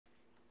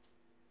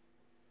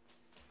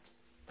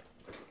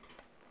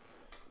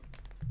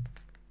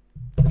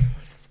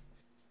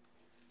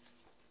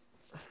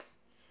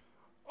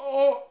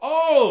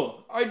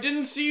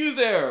didn't see you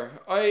there.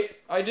 I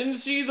didn't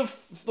see the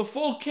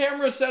full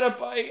camera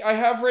setup I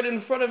have right in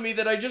front of me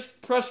that I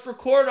just pressed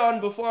record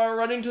on before I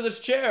run into this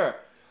chair.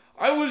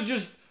 I was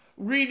just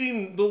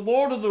reading The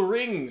Lord of the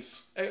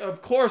Rings,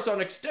 of course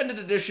on extended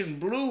edition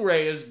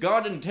Blu-ray as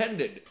God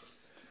intended.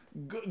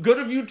 Good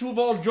of you to have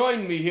all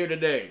joined me here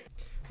today.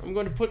 I'm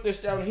going to put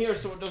this down here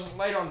so it doesn't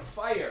light on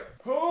fire.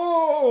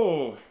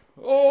 Oh,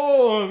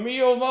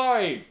 me oh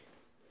my.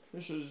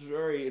 This is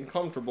very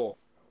uncomfortable.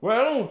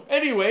 Well,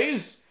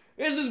 anyways,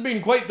 this has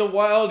been quite the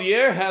wild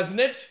year, hasn't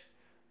it?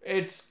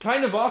 It's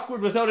kind of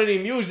awkward without any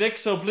music,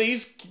 so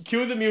please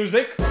cue the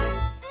music.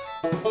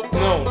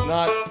 No,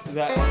 not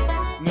that.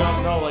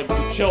 No, like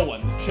the chill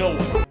one,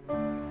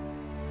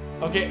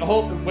 Okay,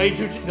 hold, way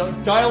too, no,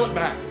 dial it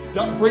back.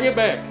 Bring it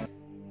back.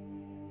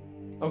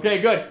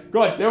 Okay,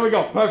 good, there we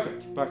go,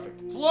 perfect.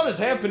 So a lot has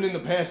happened in the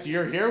past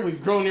year here.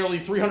 We've grown nearly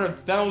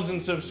 300,000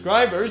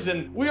 subscribers,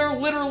 and we are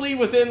literally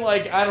within,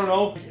 like, I don't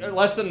know,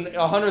 less than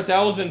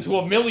 100,000 to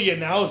 1 million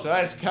now, so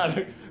that's kind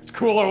of, it's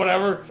cool or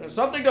whatever.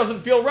 Something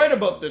doesn't feel right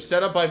about this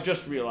setup, I've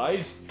just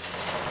realized.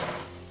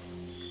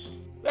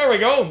 There we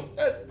go.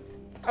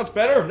 That's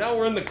better. Now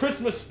we're in the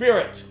Christmas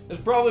spirit. This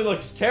probably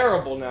looks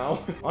terrible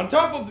now. On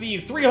top of the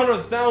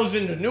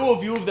 300,000 new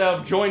of you that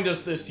have joined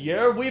us this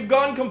year, we've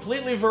gone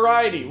completely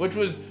variety, which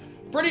was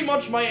pretty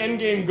much my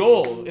endgame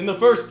goal in the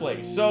first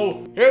place.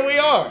 So here we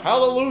are.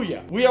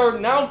 Hallelujah. We are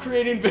now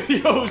creating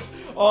videos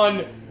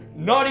on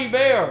Naughty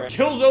Bear,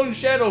 Killzone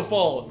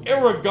Shadowfall,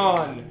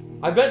 Aragon.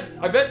 I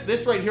bet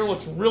this right here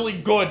looks really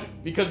good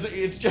because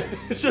it's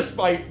just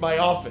my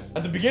office.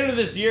 At the beginning of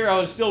this year, I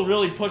was still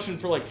really pushing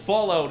for like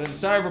Fallout and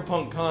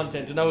Cyberpunk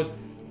content, and I was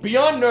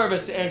beyond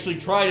nervous to actually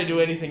try to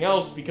do anything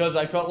else because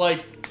I felt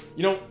like,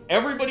 you know,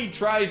 everybody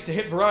tries to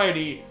hit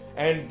variety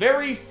and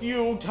very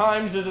few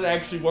times does it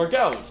actually work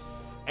out.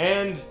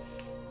 And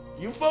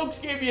you folks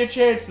gave me a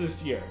chance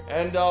this year,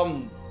 and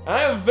I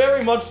have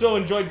very much so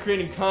enjoyed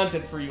creating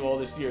content for you all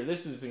this year.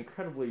 This is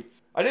incredibly...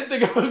 I didn't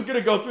think I was gonna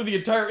go through the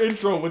entire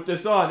intro with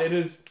this on. And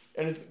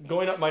it's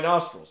going up my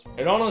nostrils.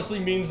 It honestly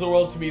means the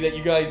world to me that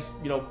you guys,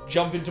 you know,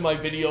 jump into my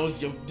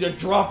videos, you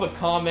drop a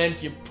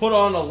comment, you put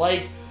on a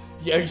like.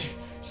 You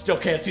still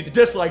can't see the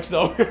dislikes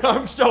though.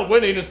 I'm still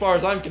winning as far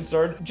as I'm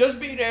concerned. Just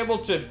being able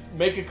to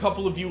make a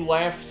couple of you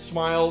laugh,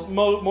 smile,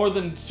 more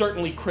than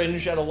certainly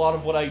cringe at a lot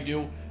of what I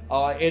do.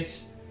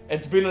 It's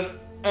been an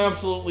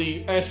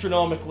absolutely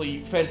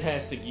astronomically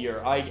fantastic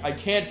year. I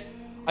can't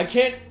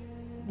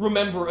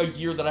remember a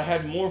year that I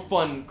had more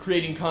fun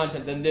creating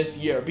content than this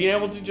year. Being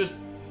able to just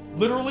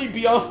literally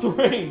be off the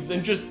reins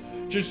and just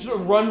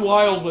run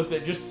wild with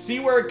it. Just see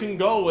where it can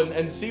go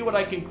and see what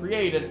I can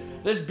create.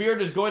 And this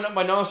beard is going up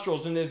my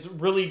nostrils and it's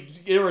really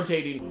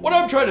irritating. What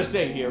I'm trying to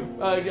say here,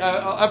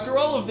 after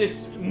all of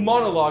this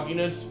monologuing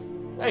is,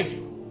 thank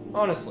you,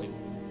 honestly.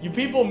 You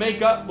people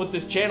make up what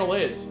this channel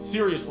is,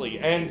 seriously.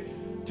 And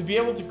to be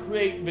able to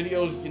create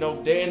videos, you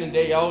know, day in and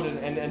day out,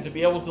 and to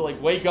be able to, like,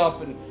 wake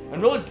up and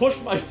really push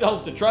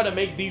myself to try to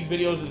make these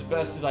videos as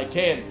best as I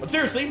can. But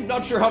seriously,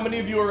 not sure how many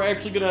of you are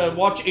actually gonna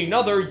watch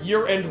another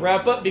year-end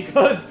wrap-up,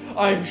 because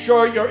I'm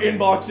sure your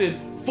inbox is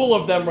full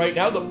of them right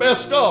now. The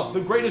best of,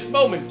 the greatest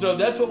moments. So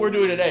that's what we're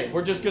doing today.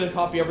 We're just gonna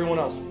copy everyone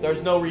else.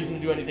 There's no reason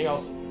to do anything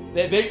else.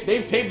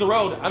 They've paved the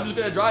road. I'm just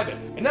gonna drive it.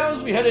 And now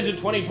as we head into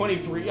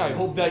 2023, I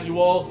hope that you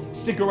all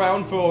stick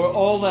around for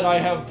all that I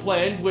have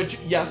planned, which,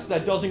 yes,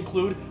 that does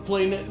include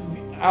playing the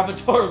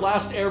Avatar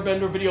Last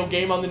Airbender video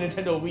game on the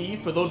Nintendo Wii,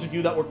 for those of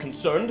you that were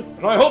concerned.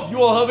 And I hope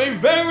you all have a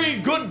very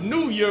good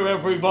New Year,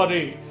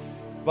 everybody!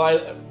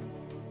 By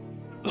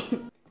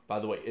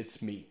the way,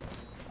 it's me.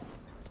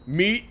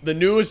 Meet the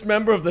newest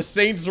member of the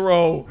Saints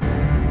Row.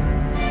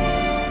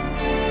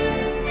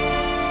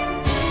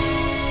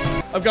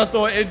 I've got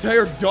the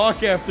entire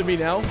dock after me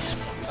now.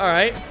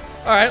 Alright,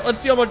 let's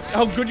see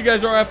how good you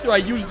guys are after I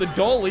use the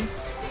dolly.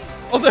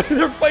 Oh,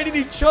 they're fighting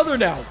each other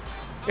now.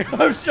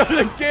 I'm starting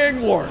a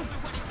gang war.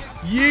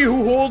 Ye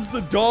who holds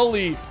the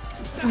dolly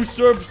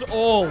usurps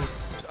all.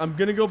 I'm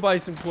gonna go buy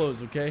some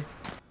clothes, okay?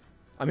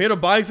 I'm here to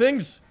buy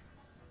things.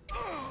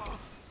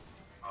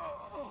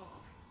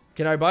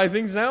 Can I buy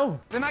things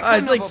now?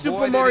 It's like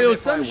Super Mario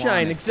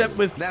Sunshine, except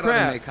with crap.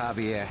 That'll make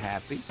Javier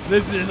happy.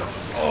 This is...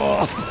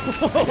 Oh.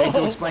 I hate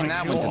to explain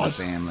that one to the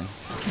family.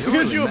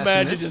 Could you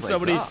imagine just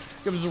somebody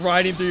comes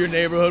riding through your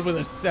neighborhood with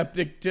a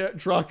septic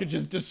truck and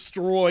just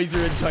destroys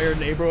your entire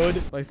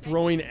neighborhood by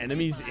throwing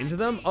enemies into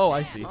them? Oh,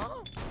 I see.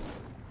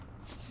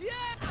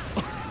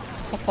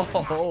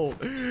 Oh,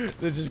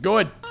 this is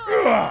good.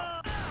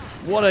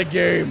 What a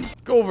game.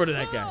 Go over to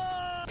that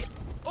guy.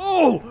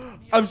 Oh,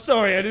 I'm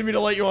sorry. I didn't mean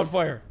to light you on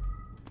fire.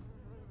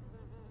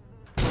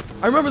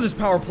 I remember this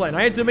power plant.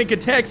 I had to make a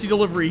taxi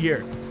delivery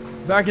here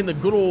back in the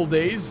good old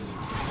days.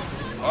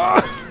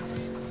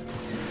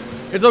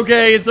 It's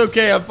okay. It's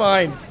okay. I'm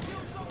fine.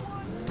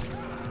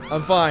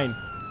 I'm fine.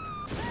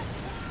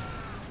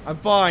 I'm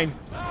fine.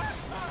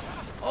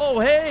 Oh,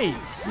 hey.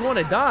 You want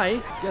to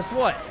die? Guess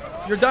what?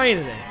 You're dying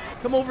today.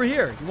 Come over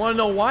here. You want to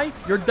know why?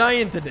 You're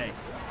dying today.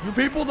 You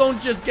people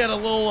don't just get a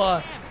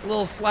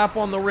little slap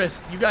on the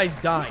wrist. You guys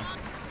die.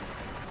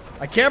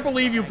 I can't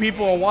believe you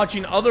people are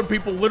watching other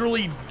people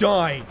literally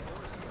die.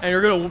 And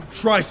you're gonna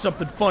try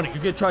something funny. You're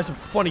gonna try some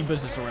funny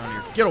business around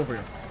here. Get over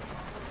here.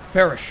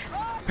 Perish.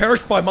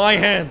 Perish by my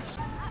hands.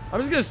 I'm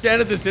just gonna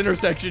stand at this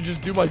intersection,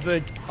 just do my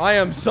thing. I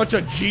am such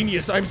a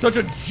genius. I'm such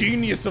a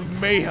genius of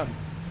mayhem.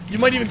 You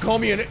might even call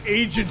me an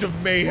agent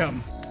of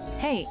mayhem.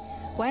 Hey,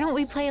 why don't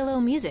we play a little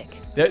music?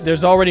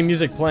 There's already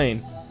music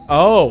playing.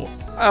 Oh,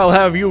 I'll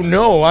have you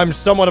know I'm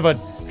somewhat of a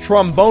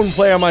trombone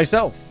player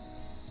myself.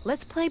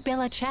 Let's play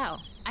Bella Ciao.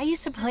 I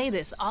used to play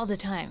this all the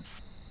time.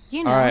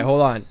 You know. All right,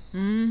 hold on.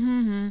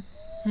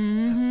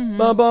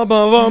 Bum bum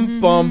bum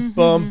bum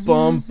bum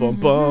bum bum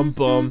bum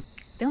bum.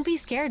 Don't be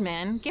scared,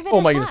 man. Give it a Oh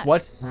shot. my goodness,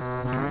 what?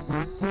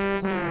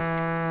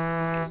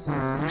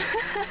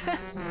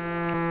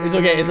 It's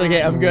okay, it's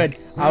okay, I'm good.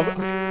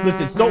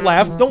 Listen, don't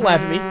laugh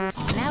at me.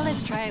 Now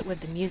let's try it with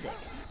the music.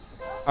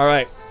 All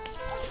right,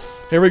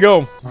 here we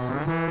go.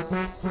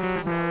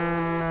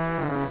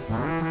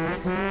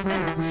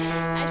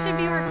 I should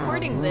be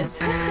recording this.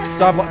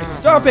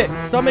 Stop it!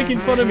 Stop making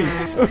fun of me.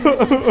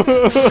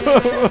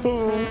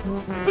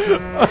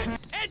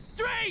 It's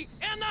 3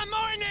 in the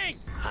morning!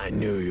 I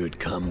knew you'd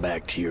come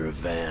back to your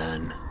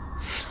van.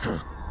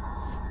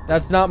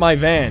 That's not my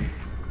van.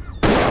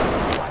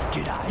 What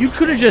did I You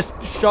could have just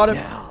shot it.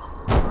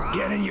 Now,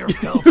 get in your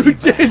filthy You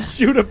van did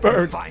shoot a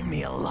bird. and find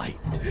me a light.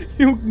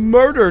 You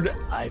murdered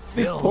I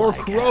this feel poor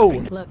like crow.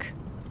 having- Look,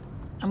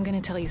 I'm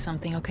gonna tell you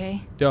something,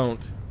 okay? Don't.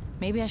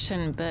 Maybe I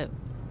shouldn't, but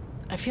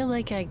I feel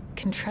like I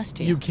can trust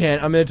you. You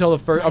can't. I'm gonna tell the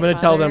first. My I'm gonna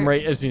tell them father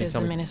right as soon as is you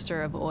tell the me.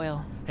 Minister of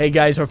Oil. Hey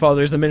guys, her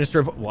father is the minister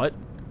of what?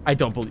 I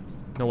don't believe.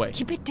 No way.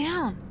 Keep it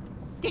down.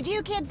 Did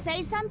you kids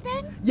say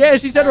something? Yeah,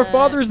 she said her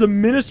father is the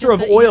minister just of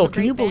that you have oil. a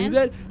Can you great believe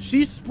band? that?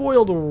 She's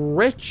spoiled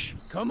rich.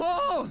 Come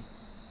on!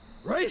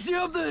 Race you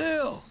up the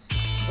hill!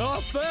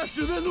 Off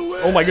faster than the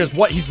wind! Oh my goodness,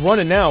 what? He's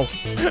running now.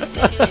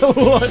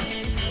 What?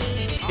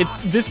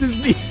 This is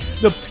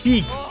the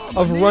peak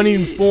of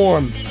running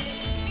form.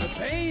 The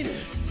pain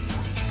is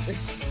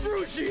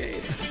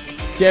excruciating!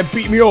 Can't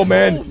beat me, old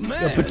man. Oh,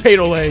 man. The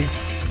potato legs.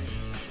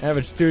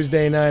 Average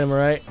Tuesday night, am I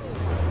right?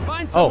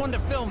 Find someone to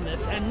film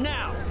this, and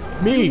now!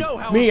 Me, You know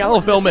how me, I'll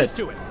film important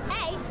it. this is to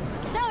Hey,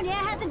 Sonia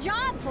has a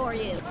job for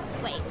you.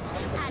 Wait,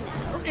 I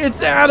know.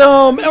 It's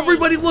Adam.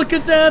 Everybody look,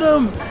 it's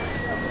Adam.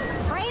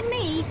 Frame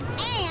me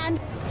and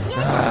you,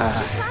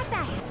 just like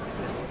that.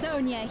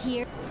 Sonia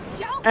here.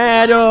 Don't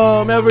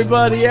Adam,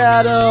 everybody,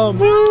 Adam.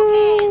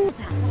 Woo.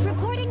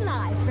 Reporting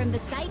live from the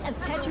site of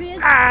Petria's.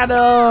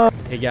 Adam.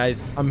 Hey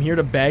guys, I'm here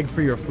to bag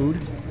for your food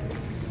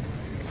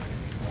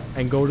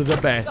and go to the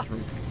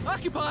bathroom.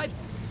 Occupied!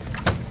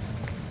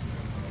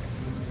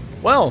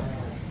 Well,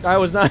 I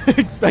was not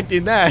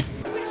expecting that.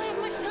 We don't have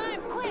much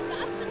time. Quick,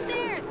 up the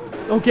stairs.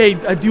 Okay,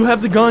 I do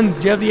have the guns.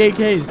 Do you have the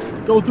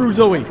AKs? Go through,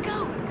 Zoe. Let's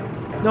go.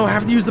 No, I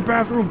have to use the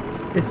bathroom.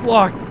 It's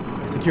locked.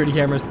 Security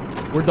cameras.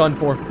 We're done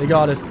for. They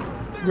got us.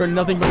 We're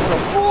nothing but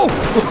trouble.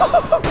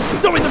 Oh!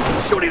 Zoe,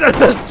 they're shooting at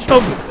us.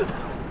 Jump.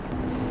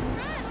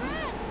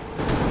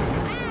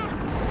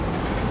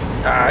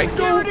 Alright,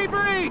 go.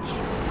 breach!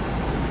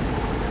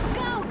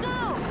 Go,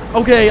 go.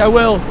 Okay, I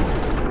will.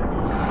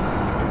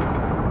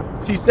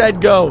 She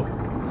said go.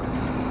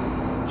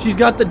 She's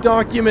got the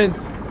documents.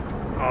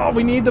 Oh,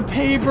 we need the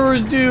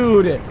papers,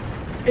 dude.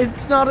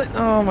 It's not a...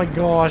 Oh my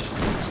gosh.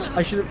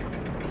 I should have...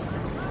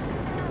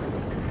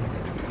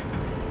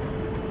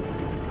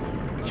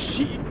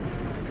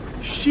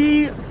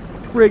 She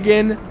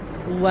friggin'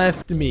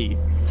 left me.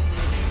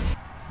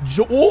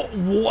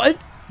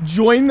 What?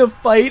 Join the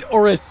fight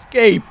or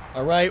escape?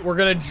 All right, we're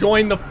gonna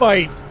join the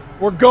fight.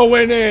 We're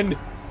going in.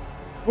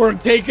 We're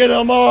taking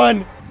them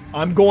on.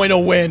 I'm going to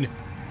win.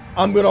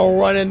 I'm gonna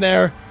run in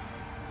there.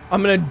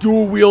 I'm gonna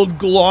dual wield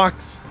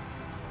Glocks.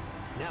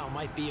 Now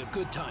might be a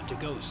good time to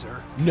go,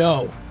 sir.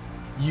 No.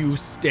 You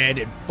stand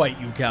and fight,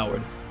 you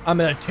coward. I'm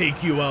gonna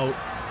take you out.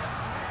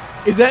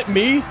 Is that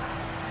me?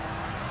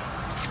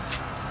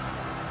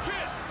 Kid,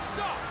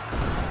 stop!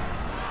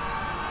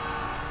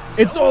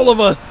 It's all of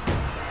us.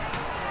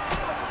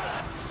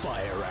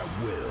 Fire at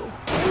will.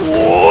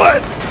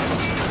 What?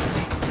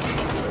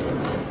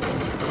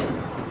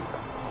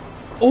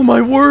 Oh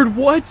my word,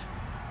 what?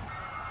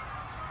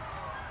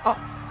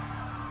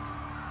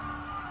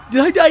 Did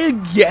I die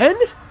again?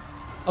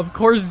 Of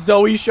course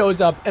Zoe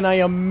shows up and I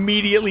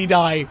immediately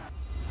die.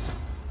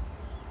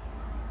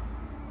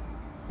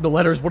 The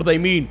letters, what do they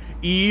mean?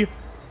 E,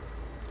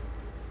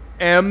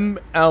 M,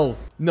 L.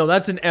 No,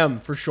 that's an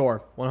M for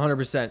sure,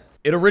 100%.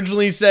 It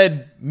originally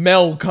said,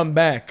 Mel, come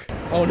back.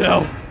 Oh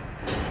no.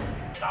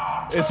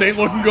 This ain't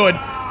looking good.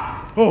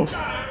 Oh.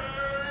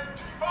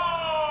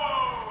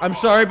 I'm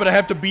sorry, but I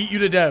have to beat you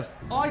to death.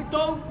 I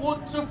don't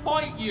want to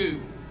fight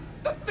you.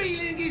 The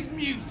feeling is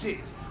muted.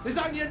 There's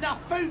only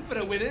enough food for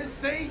the winners,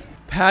 see?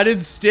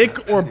 Padded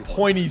stick or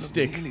pointy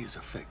stick? Nearly as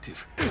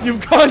effective.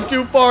 You've gone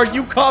too far.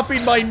 You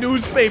copied my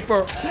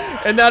newspaper.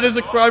 And that is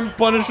a crime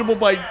punishable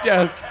by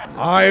death.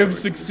 I have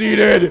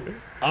succeeded.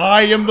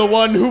 I am the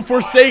one who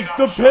forsake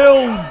the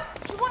pills.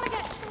 You want to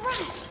get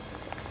thrashed?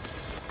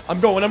 I'm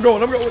going.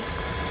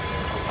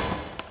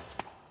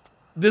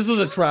 This was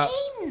a trap.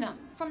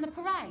 From the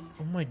parade.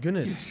 Oh my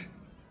goodness.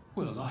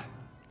 Well,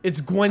 It's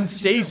Gwen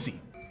Stacy.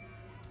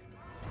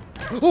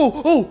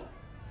 Oh!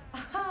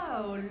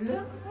 Oh,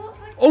 look what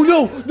we... Oh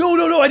no!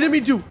 No! I didn't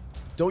mean to!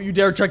 Don't you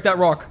dare check that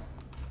rock.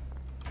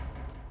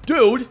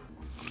 Dude!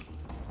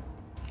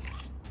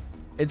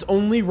 It's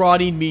only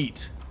rotting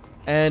meat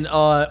and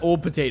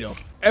old potato.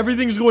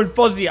 Everything's going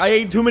fuzzy. I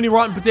ate too many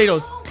rotten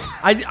potatoes.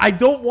 I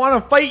don't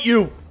want to fight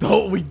you.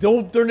 We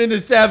don't turn into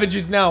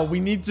savages now. We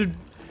need to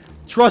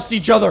trust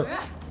each other.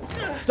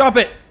 Stop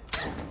it.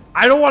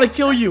 I don't want to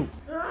kill you.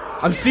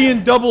 I'm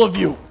seeing double of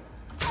you.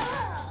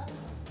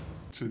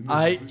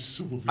 I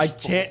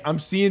can't. I'm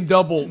seeing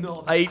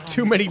double. I ate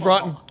too many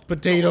rotten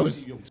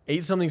potatoes.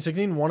 Ate something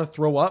sickening. Want to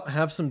throw up?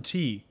 Have some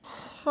tea.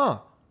 Huh.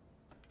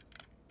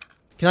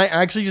 Can I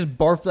actually just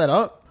barf that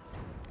up?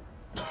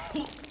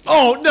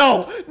 Oh,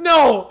 no!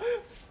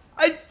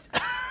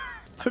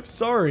 I'm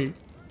sorry.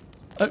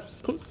 I'm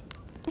so sorry.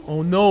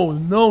 Oh, no,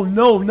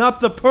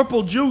 not the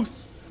purple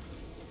juice.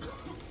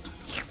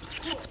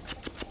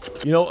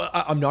 You know,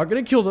 I'm not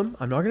gonna kill them.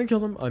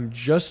 I'm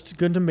just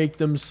gonna make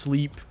them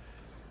sleep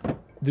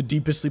the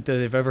deepest sleep that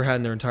they've ever had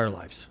in their entire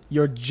lives.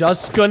 You're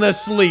just gonna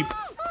sleep.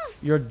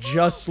 You're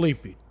just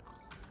sleeping.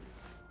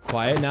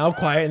 Quiet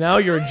now.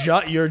 You're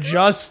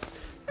just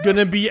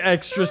gonna be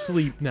extra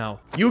sleep now.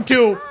 You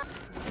too.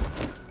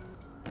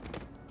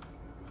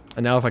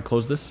 And now if I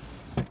close this.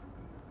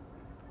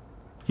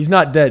 He's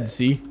not dead,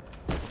 see?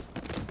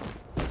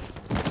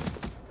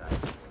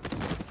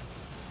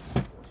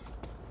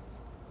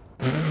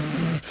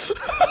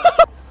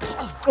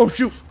 Oh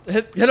shoot.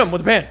 Hit him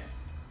with the pan.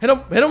 Hit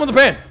him with the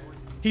pan.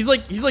 He's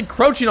like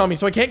crouching on me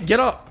so I can't get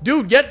up.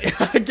 Dude, get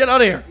get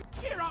out of here.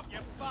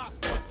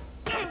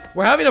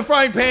 We're having a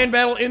frying pan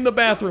battle in the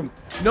bathroom.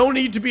 No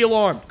need to be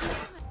alarmed.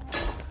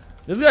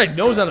 This guy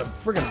knows how to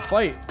freaking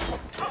fight.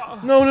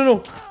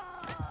 No.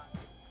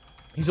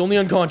 He's only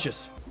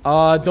unconscious.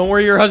 Don't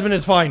worry, your husband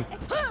is fine.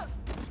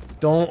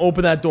 Don't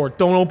open that door.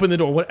 Don't open the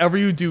door. Whatever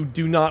you do,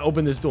 do not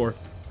open this door.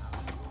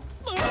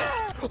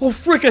 Oh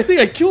frick, I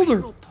think I killed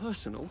her.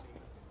 Personal.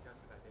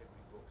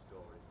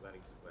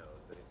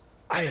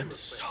 I am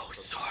so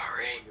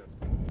sorry.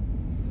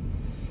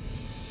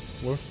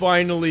 We're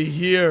finally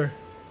here.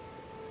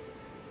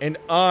 And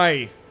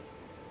I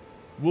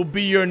will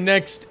be your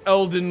next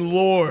Elden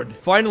Lord.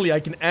 Finally, I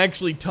can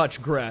actually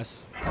touch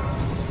grass.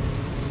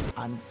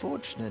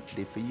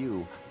 Unfortunately for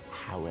you,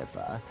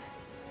 however,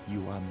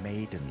 you are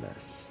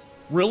maidenless.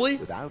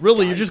 Really?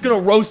 Really? You're just gonna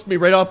roast me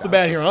right off the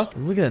bat here, huh?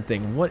 Look at that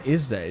thing. What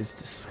is that? It's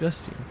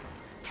disgusting.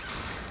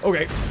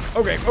 Okay.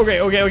 I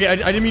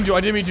didn't mean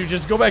to.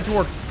 Just go back to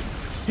work.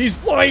 He's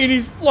flying.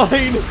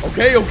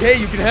 Okay.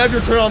 You can have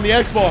your turn on the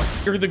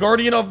Xbox. You're the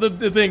guardian of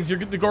the things. You're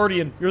the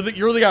guardian. You're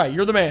the guy.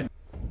 You're the man.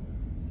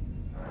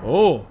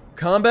 Oh,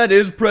 combat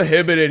is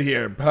prohibited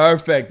here.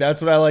 Perfect.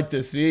 That's what I like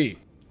to see.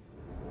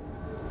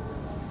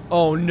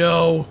 Oh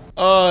no.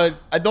 I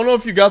don't know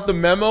if you got the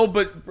memo,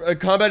 but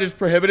combat is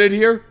prohibited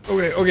here.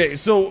 Okay,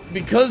 so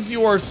because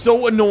you are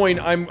so annoying,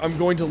 I'm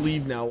going to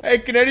leave now. Hey,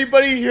 can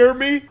anybody hear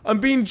me? I'm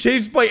being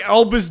chased by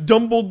Albus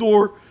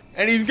Dumbledore,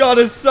 and he's got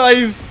a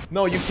scythe.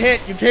 No, you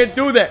can't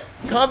do that.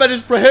 Combat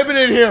is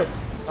prohibited here.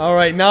 All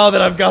right, now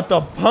that I've got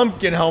the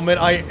pumpkin helmet,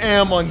 I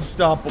am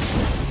unstoppable.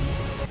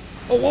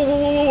 Oh,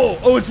 whoa.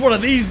 Oh, it's one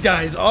of these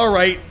guys. All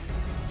right.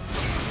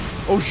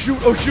 Oh,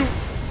 shoot.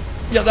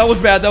 Yeah, that was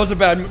bad.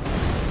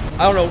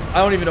 I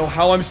don't even know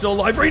how I'm still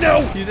alive right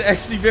now. He's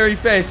actually very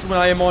fast when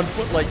I am on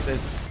foot like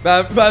this.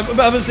 Bad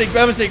mistake.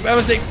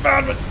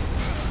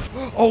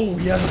 Oh,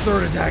 he has a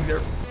third attack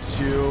there.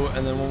 2,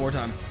 and then one more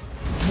time.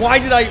 Why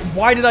did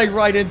I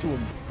ride into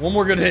him? One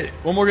more good hit.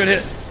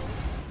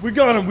 We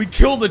got him. We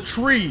killed a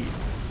tree.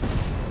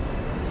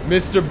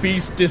 Mr.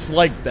 Beast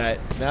disliked that.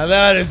 Now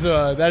that is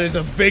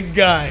a big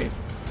guy.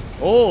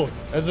 Oh,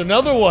 there's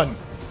another one.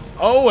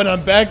 Oh, and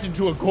I'm backed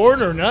into a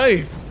corner.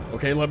 Nice.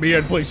 Okay, let me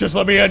in, please. Just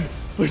let me in.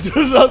 Please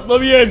just let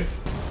me in.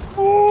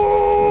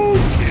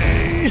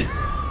 Okay.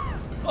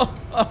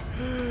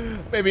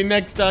 Maybe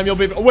next time you'll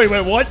be. Oh, wait,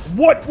 what?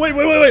 What? Wait.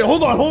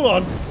 Hold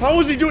on. How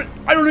is he doing?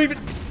 I don't even.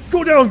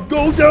 Go down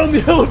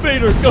the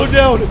elevator. Go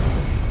down.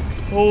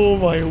 Oh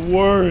my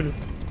word.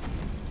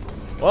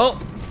 Well,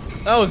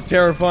 that was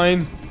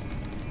terrifying.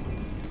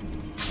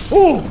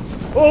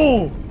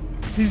 Oh,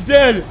 he's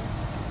dead.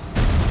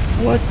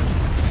 What?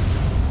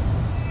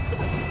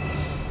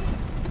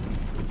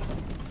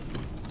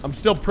 I'm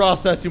still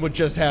processing what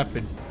just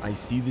happened. I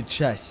see the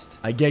chest.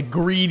 I get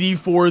greedy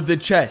for the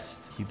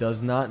chest. He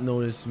does not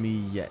notice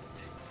me yet.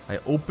 I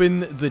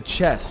open the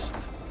chest.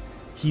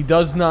 He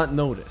does not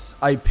notice.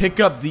 I pick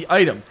up the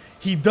item.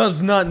 He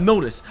does not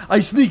notice.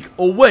 I sneak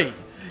away.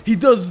 He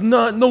does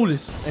not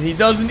notice. And he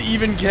doesn't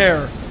even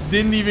care.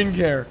 Didn't even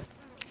care.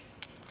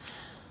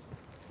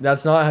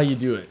 That's not how you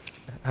do it.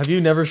 Have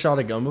you never shot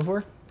a gun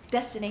before?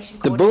 Destination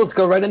the bullets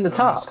go right in the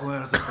top.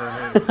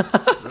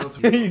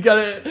 You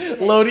gotta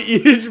load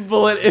each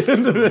bullet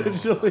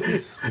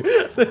individually.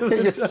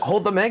 You just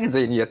hold the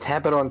magazine, you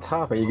tap it on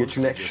top, and you get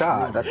your next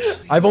shot.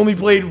 I've only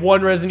played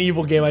one Resident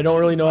Evil game. I don't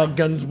really know how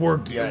guns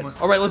work yet.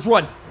 All right, let's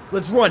run.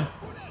 Let's run.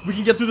 We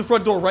can get through the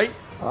front door, right?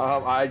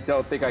 I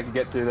don't think I can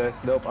get through this.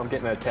 Nope, I'm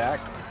getting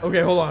attacked.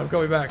 Okay, hold on. I'm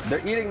coming back.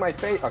 They're eating my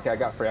face. Okay, I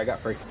got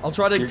free. I'll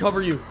try to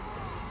cover you.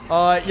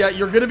 Yeah,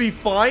 you're gonna be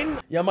fine.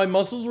 Yeah, my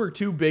muscles were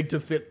too big to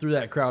fit through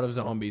that crowd of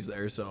zombies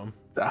there, so.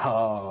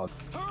 Oh.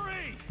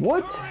 Hurry!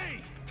 What?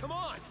 Hurry! Come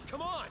on!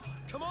 Come on!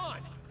 Come on!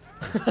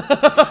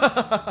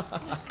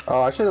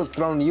 Oh, I should have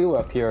thrown you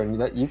up here and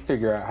let you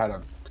figure out how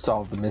to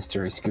solve the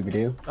mystery,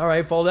 Scooby-Doo. All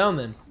right, fall down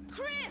then.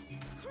 Chris!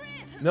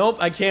 Nope,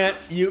 I can't.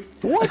 You.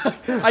 What?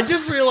 I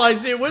just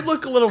realized it would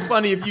look a little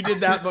funny if you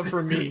did that, but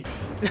for me.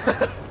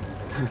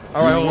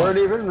 All right, you weren't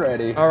even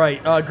ready. All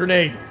right,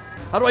 grenade.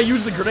 How do I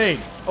use the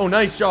grenade? Oh,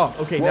 nice job.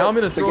 Okay, now I'm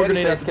gonna throw a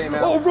grenade at the...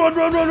 Oh, run,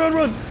 run, run, run,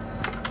 run!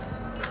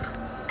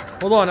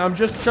 Hold on, I'm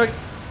just checking.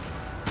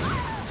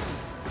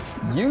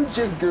 You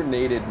just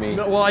grenaded me.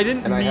 No, well, I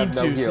didn't mean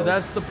to, so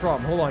that's the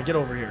problem. Hold on, get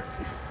over here.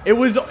 It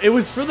was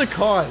for the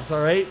cause,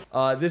 all right?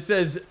 This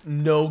says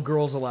no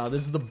girls allowed.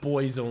 This is the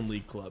boys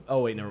only club.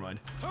 Oh wait, never mind.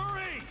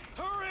 Hurry!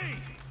 Hurry!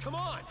 Come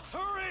on!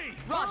 Hurry!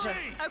 Roger.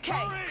 Hurry! Okay,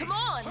 Hurry! come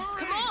on!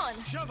 Hurry! Come on!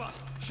 Shove up!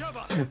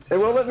 It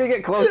won't let me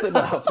get close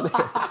enough.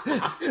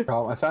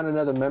 Oh, I found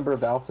another member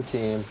of Alpha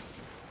Team.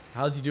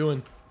 How's he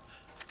doing?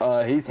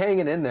 He's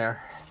hanging in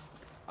there.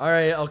 All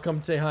right, I'll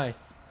come say hi.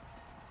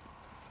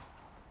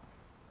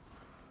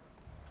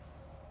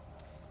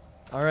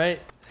 All right.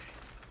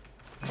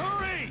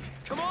 Hurry!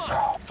 Come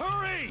on!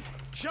 Hurry!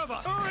 Shove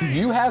up! Hurry!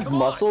 You have Come on!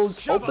 muscles?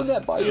 Shove Open up!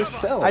 that by Shove up!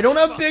 yourself. I don't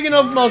have big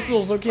enough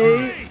muscles,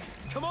 okay? Hurry!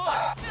 Come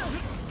on!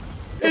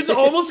 It's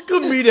almost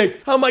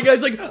comedic how my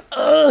guy's like,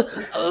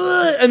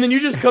 and then you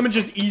just come and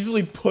just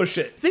easily push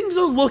it. Things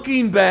are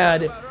looking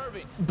bad,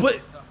 but,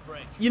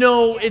 you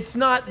know, it's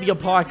not the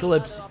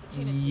apocalypse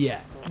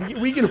yet.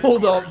 We can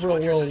hold out for a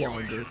little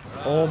longer.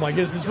 Oh my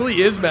goodness, this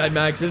really is Mad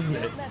Max, isn't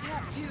it?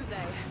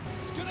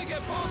 It's gonna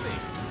get bumpy!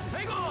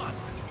 Hang on!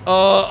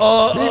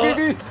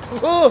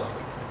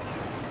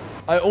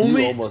 I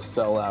only... You almost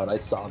fell out, I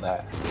saw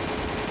that.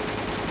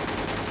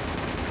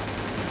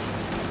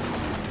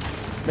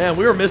 Man,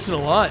 we were missing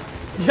a lot.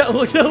 Yeah,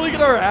 look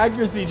at our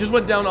accuracy. Just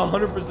went down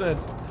 100%.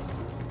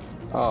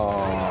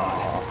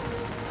 Oh,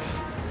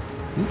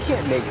 you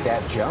can't make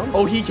that jump.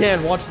 Oh, he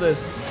can. Watch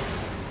this.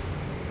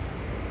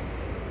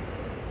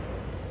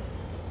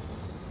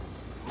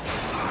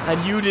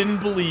 And you didn't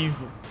believe.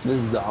 The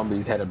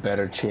zombies had a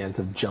better chance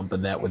of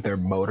jumping that with their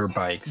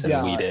motorbikes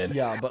than we did.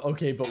 Yeah, but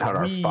okay, but Had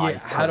our we 5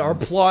 had our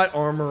plot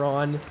armor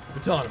on.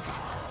 Baton.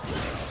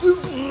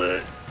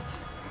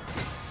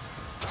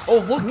 Oh,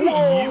 look at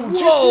you.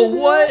 Whoa,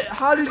 what?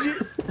 How did you...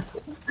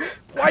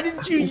 Why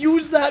didn't you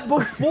use that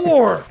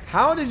before?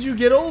 How did you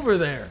get over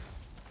there?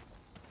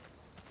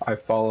 I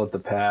followed the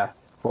path.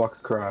 Walk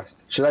across.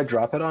 Should I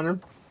drop it on him?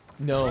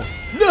 No.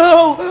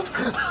 No!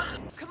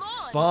 Come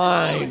on!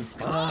 Fine,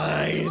 Come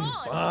fine,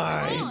 on!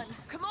 fine. Come on!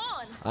 Come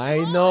on! I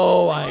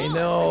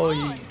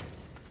know.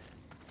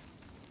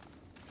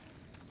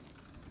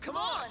 Come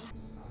on!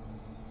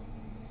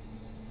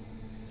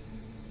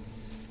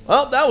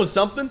 Well, that was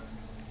something.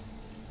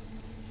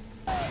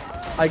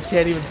 I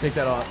can't even pick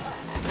that up.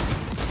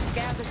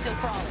 Gas are still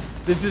crawling.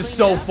 This is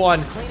so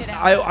fun.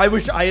 I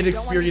wish I had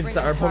experienced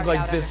Cyberpunk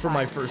like this for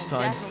my first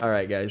time. All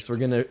right, guys, we're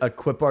gonna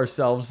equip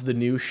ourselves the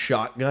new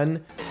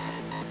shotgun.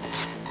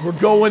 We're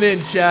going in,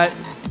 chat.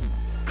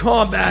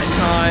 Combat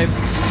time.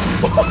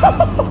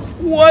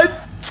 What?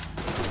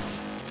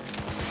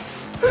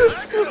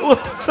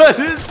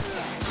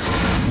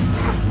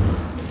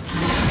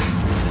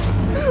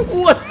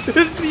 What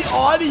is the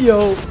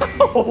audio?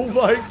 Oh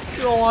my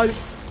god.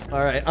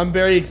 All right, I'm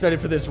very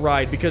excited for this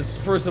ride because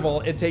first of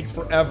all, it takes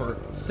forever.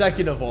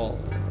 Second of all,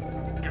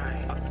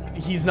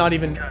 he's not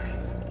even...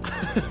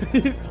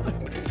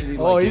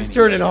 Oh, he's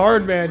turning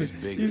hard, man.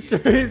 He's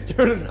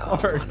turning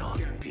hard.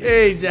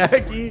 Hey,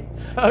 Jackie.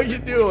 How you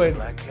doing?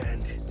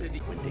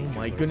 Oh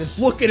my goodness,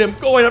 look at him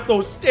going up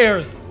those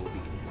stairs.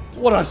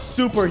 What a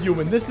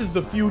superhuman. This is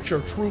the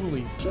future,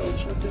 truly.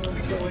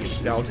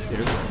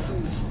 Downstairs.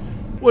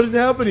 What is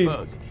happening?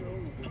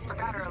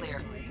 Forgot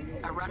earlier.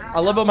 I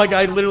love how my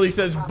guy literally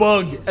says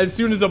bug as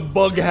soon as a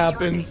bug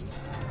happens.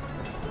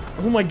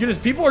 Oh my goodness,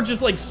 people are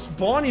just like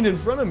spawning in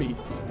front of me.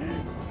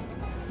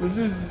 This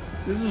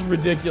is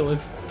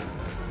ridiculous.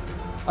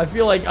 I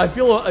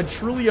feel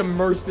truly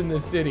immersed in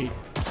this city.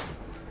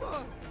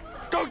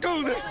 Don't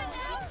do this!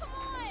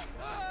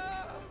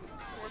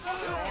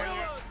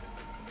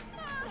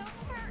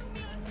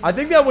 I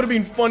think that would have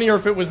been funnier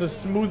if it was a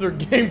smoother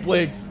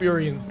gameplay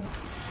experience.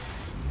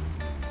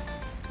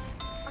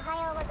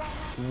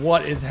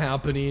 What is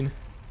happening?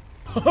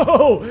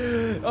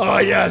 Oh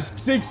yes,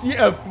 60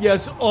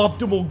 FPS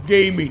optimal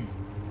gaming.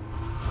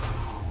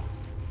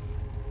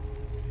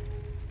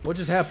 What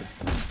just happened?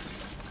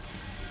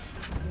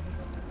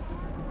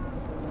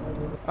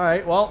 All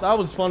right, well, that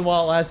was fun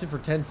while it lasted for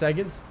 10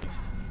 seconds.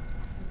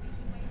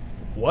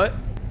 What?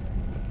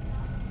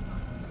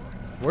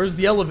 Where's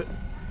the elevator?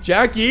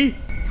 Jackie?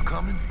 You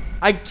coming?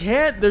 I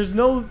can't. There's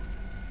no...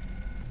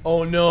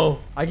 Oh, no.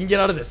 I can get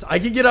out of this. I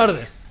can get out of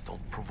this.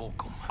 Don't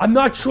provoke them. I'm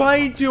not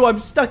trying to. I'm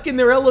stuck in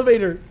their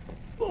elevator.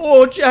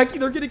 Oh, Jackie,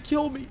 they're gonna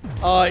kill me.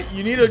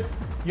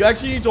 You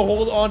actually need to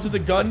hold on to the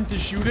gun to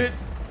shoot it.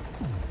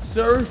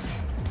 Sir?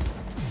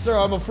 Sir,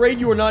 I'm afraid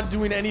you are not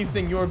doing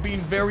anything. You are being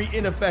very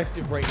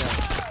ineffective right now.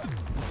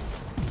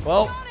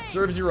 Well,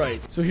 serves you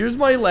right. So here's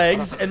my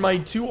legs and my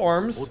 2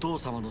 arms.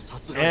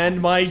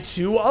 And my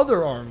 2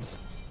 other arms.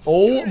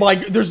 Oh my,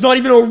 there's not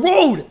even a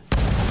road!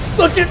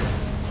 Look at...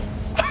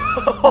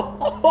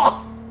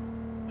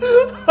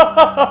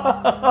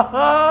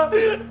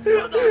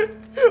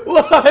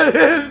 What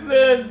is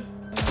this?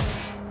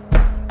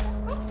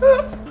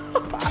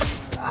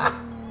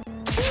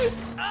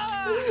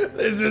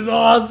 This is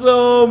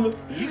awesome!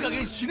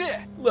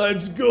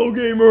 Let's go,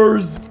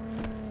 gamers!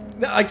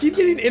 Now, I keep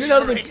getting in and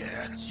out of the...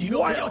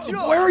 What?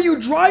 Where are you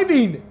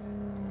driving?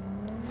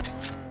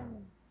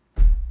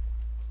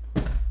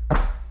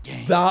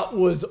 That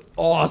was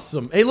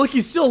awesome. Hey, look,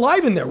 he's still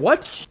alive in there.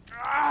 What?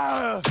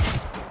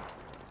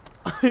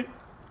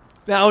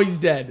 Now he's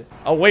dead.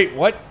 Oh, wait,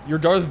 what? You're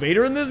Darth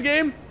Vader in this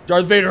game?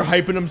 Darth Vader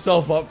hyping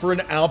himself up for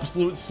an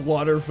absolute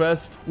slaughter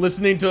fest.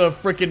 Listening to a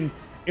freaking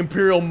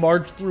Imperial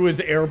March through his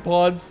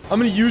AirPods. I'm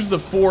gonna use the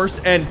Force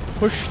and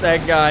push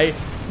that guy.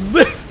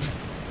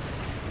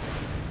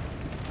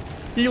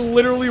 He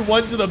literally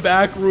went to the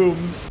back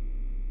rooms.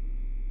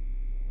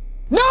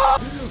 No!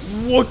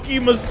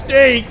 Wookiee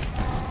mistake.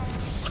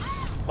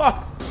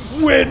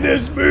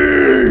 Witness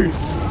me!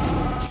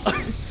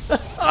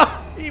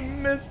 He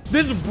missed.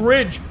 This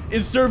bridge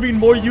is serving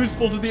more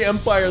useful to the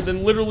Empire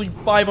than literally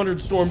 500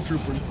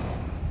 stormtroopers.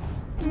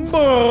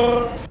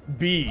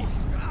 B.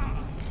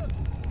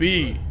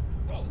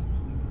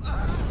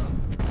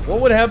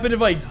 What would happen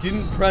if I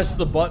didn't press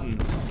the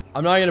button?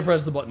 I'm not gonna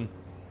press the button.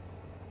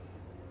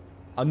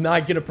 I'm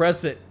not gonna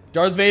press it.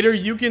 Darth Vader,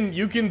 you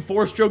can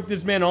force choke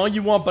this man all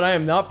you want, but I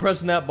am not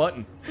pressing that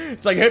button.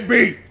 It's like, hit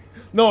B.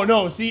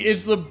 No, see,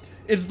 it's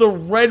the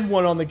red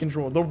one on the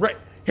control.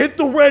 Hit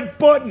the red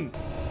button.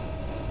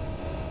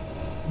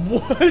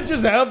 What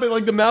just happened?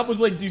 Like the map was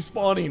like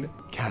despawning.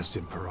 Cast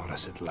him for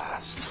us at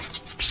last.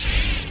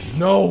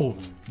 No,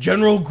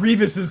 General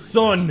Grievous's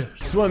son.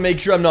 Just want to make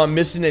sure I'm not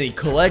missing any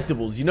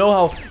collectibles. You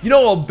know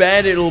how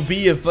bad it'll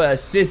be if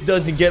Sith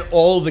doesn't get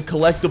all the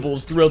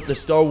collectibles throughout the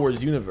Star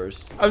Wars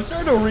universe. I'm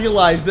starting to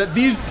realize that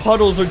these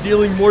puddles are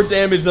dealing more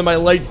damage than my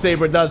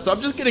lightsaber does, so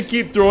I'm just gonna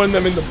keep throwing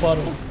them in the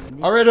puddles.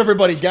 All right,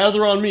 everybody,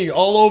 gather on me,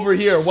 all over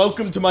here.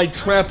 Welcome to my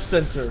trap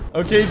center.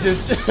 Okay,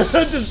 just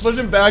just push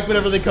them back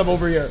whenever they come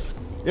over here.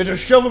 Yeah,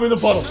 just shove them in the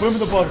puddle. Put them in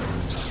the puddle.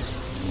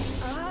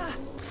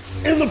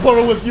 In the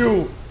puddle with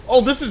you. Oh,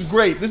 this is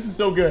great. This is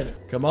so good.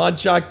 Come on,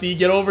 Shakti,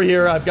 get over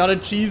here. I've got to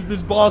cheese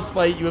this boss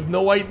fight. You have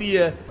no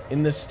idea.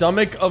 In the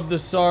stomach of the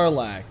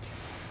Sarlacc.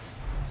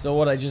 So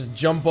what, I just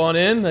jump on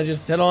in? I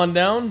just head on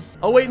down?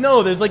 Oh, wait,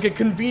 no. There's like a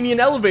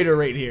convenient elevator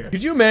right here.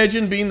 Could you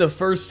imagine being the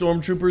first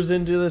stormtroopers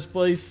into this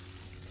place?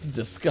 It's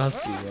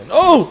disgusting, man.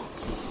 Oh!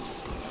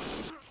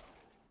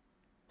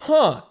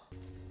 Huh.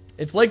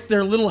 It's like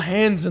their little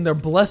hands and they're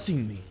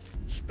blessing me.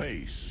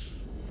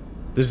 Space.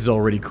 This is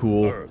already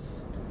cool. Earth.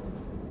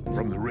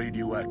 From the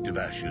radioactive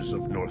ashes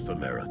of North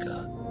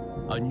America,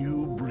 a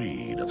new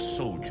breed of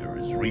soldier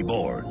is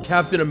reborn.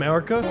 Captain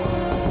America?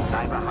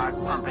 Cyber heart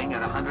pumping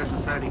at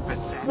 130%.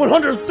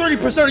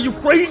 130%? Are you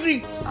crazy?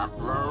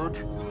 Upload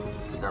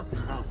the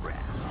program.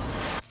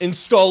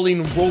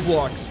 Installing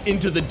Roblox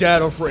into the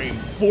data frame.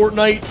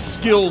 Fortnite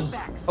skills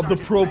of the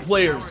pro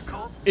players.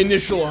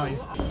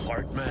 Initialized.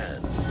 Part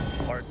man,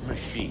 part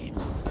machine,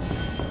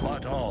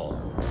 but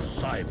all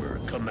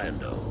cyber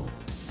commando.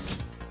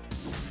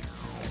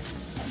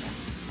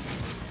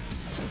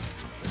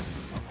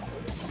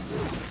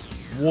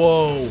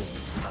 Whoa.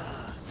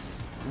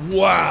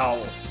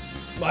 Wow.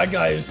 My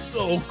guy is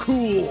so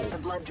cool. The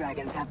blood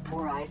dragons have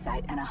poor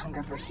eyesight and a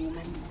hunger for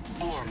humans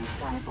and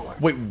cyborgs.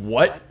 Wait,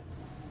 what?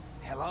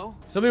 Hello?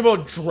 Something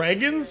about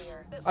dragons?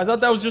 I thought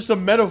that was just a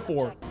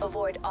metaphor.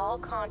 Avoid all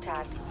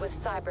contact with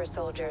cyber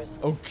soldiers.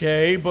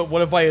 Okay, but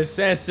what if I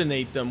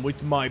assassinate them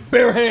with my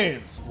bare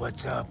hands?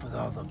 What's up with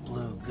all the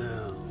blue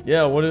goo?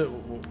 Yeah,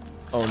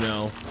 oh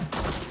no.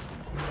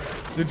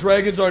 The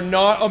dragons are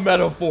not a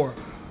metaphor.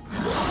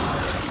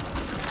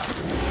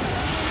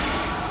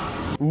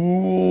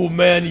 Ooh,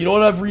 man, you know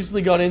what I've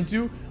recently got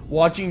into?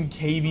 Watching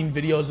caving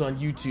videos on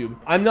YouTube.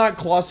 I'm not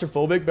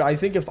claustrophobic, but I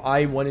think if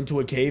I went into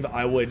a cave,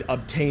 I would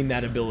obtain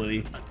that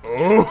ability.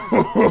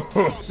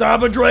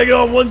 Cyber dragon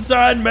on one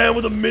side, man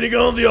with a minigun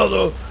on the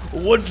other.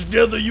 Which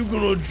death are you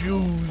gonna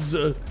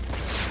choose?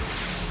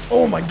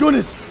 Oh my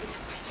goodness!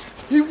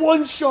 He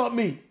one-shot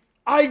me!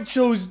 I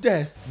chose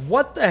death.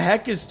 What the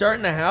heck is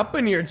starting to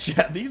happen here,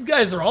 chat? These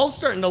guys are all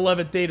starting to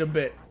levitate a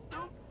bit.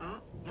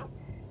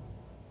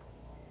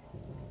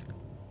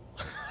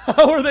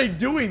 How are they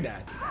doing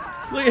that?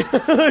 Look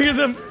at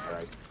them.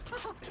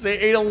 They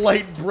ate a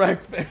light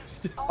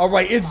breakfast. All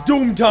right, it's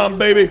doom time,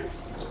 baby. Did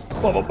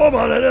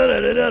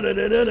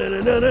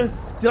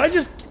I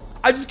just...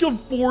 I just killed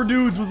 4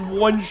 dudes with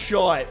 1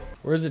 shot.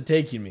 Where is it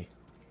taking me?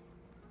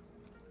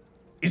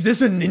 Is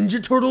this a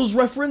Ninja Turtles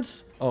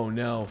reference? Oh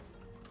no.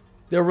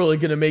 They're really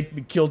gonna make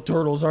me kill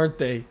turtles, aren't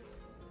they?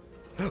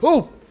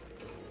 Oh!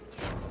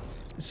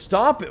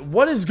 Stop it.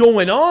 What is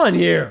going on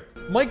here?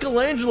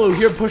 Michelangelo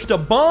here pushed a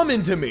bomb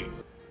into me.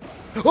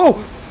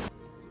 Oh!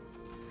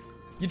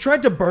 You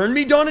tried to burn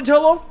me,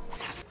 Donatello?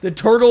 The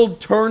turtle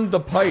turned the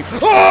pipe.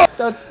 Oh!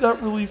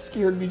 That really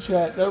scared me,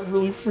 chat. That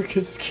really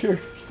freaking scared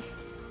me.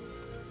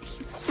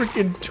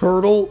 Freaking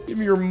turtle. Give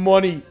me your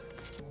money.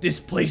 This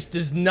place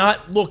does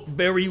not look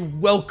very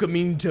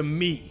welcoming to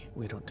me.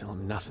 We don't tell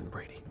him nothing,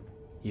 Brady.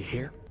 You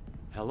hear?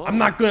 Hello. I'm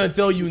not gonna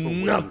tell you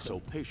nothing. nothing. So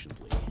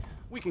patiently.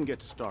 We can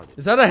get started.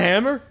 Is that a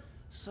hammer?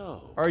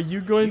 So, are you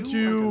going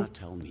to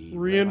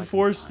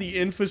reinforce the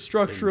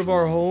infrastructure of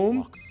our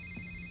home?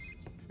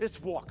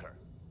 It's Walker.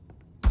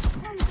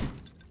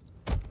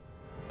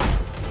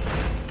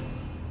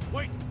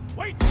 Wait!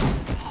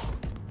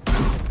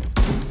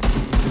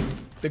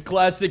 The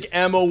classic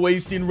ammo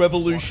wasting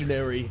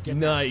revolutionary.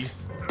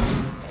 Nice.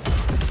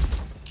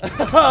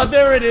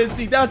 There it is.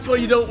 See, that's why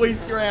you don't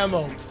waste your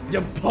ammo.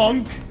 You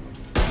punk.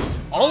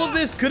 All of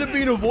this could have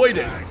been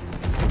avoided.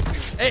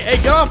 Hey,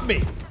 get off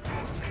me.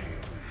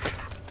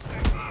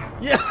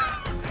 Yeah.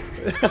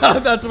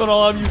 That's what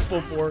all I'm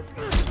useful for.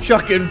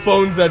 Chucking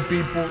phones at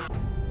people.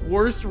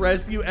 Worst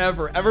rescue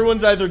ever.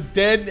 Everyone's either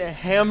dead,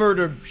 hammered,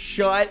 or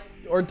shot,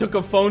 or took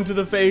a phone to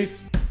the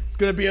face. It's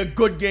gonna be a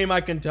good game,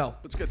 I can tell.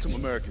 Let's get some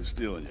American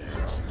steel in your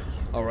hands.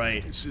 All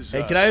right.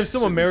 Hey, can I have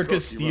some American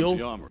steel?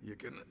 You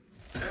can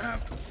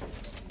have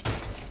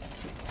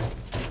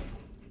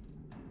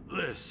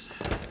this.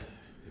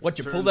 What,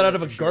 you pulled that out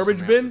of a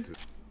garbage bin?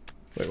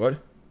 Wait, what?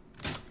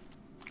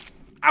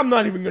 I'm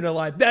not even gonna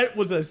lie, that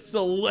was a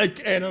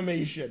slick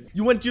animation.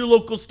 You went to your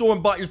local store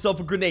and bought yourself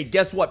a grenade.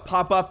 Guess what?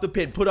 Pop off the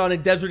pin, put on a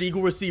Desert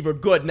Eagle receiver.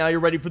 Good, now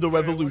you're ready for the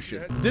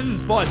revolution. This is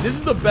fun. This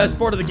is the best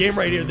part of the game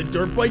right here, the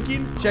dirt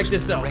biking. Check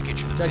this out.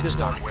 Check this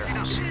out.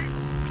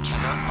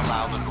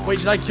 Wait,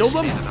 did I kill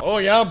them? Oh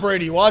yeah,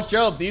 Brady, watch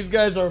out. These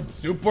guys are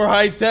super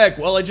high tech.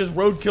 Well, I just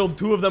road killed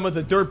 2 of them with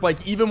a dirt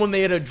bike, even when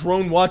they had a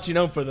drone watching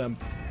out for them.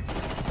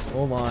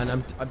 Hold on,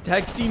 I'm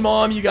texting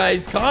Mom, you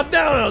guys. Calm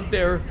down out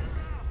there.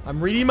 I'm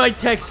reading my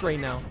text right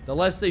now. The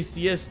less they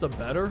see us, the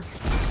better.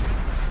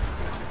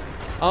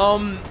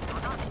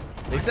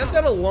 They said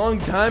that a long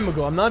time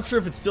ago. I'm not sure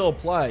if it still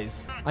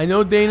applies. I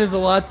know Dana's a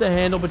lot to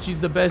handle, but she's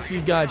the best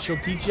we've got. She'll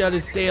teach you how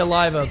to stay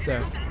alive out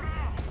there.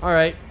 All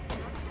right.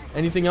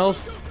 Anything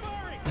else?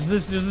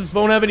 Does this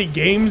phone have any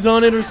games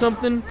on it or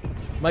something?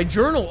 My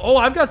journal. Oh,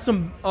 I've got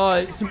some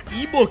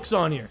ebooks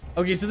on here.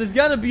 Okay, so there's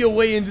got to be a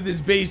way into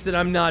this base that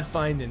I'm not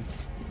finding.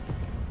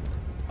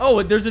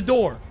 Oh, there's a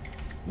door.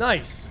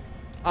 Nice.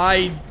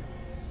 I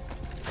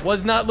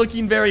was not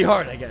looking very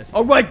hard, I guess.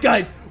 All right,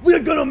 guys,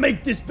 we're gonna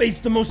make this base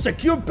the most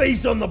secure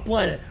base on the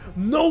planet.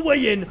 No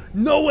way in,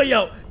 no way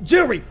out.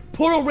 Jerry,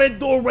 put a red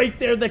door right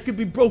there that could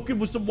be broken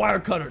with some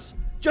wire cutters,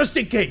 just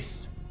in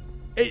case.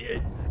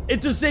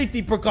 It's a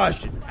safety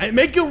precaution. And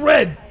make it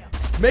red.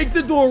 Make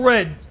the door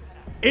red.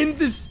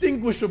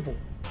 Indistinguishable.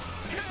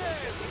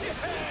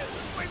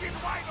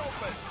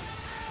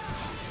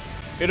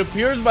 It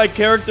appears my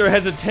character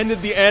has attended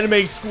the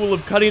anime school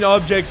of cutting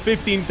objects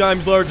 15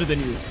 times larger than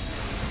you.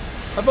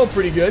 I felt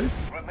pretty good.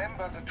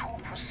 Remember the 2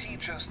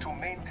 procedures to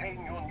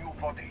maintain your new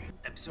body.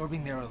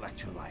 Absorbing their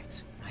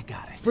electrolytes. I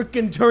got it.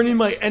 Frickin' turning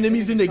my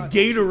enemies into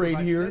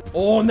Gatorade here.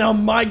 Oh, now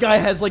my guy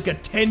has like a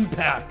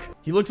 10-pack.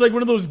 He looks like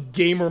one of those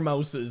gamer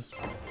mouses.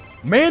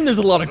 Man, there's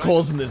a lot of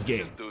calls in this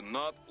game. Do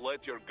not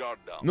let your guard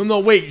down. No,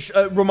 wait.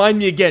 Remind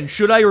me again.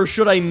 Should I or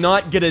should I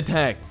not get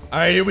attacked? All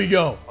right, here we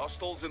go.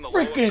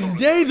 Frickin'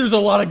 day, there's a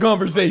lot of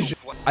conversation.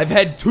 I've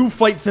had 2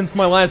 fights since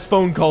my last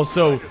phone call,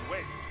 so...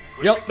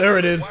 Yep, there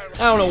it is. I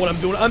don't know what I'm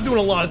doing. I'm doing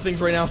a lot of things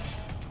right now.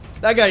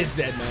 That guy's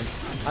dead, man.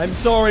 I'm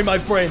sorry, my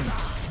friend,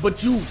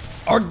 but you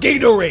are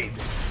Gatorade.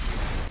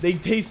 They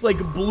taste like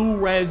blue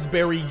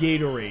raspberry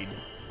Gatorade,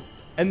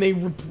 and they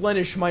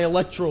replenish my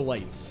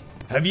electrolytes.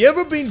 Have you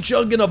ever been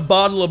chugging a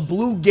bottle of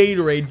blue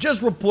Gatorade,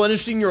 just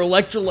replenishing your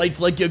electrolytes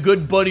like your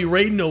good buddy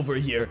Raiden over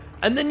here,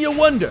 and then you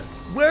wonder,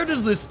 where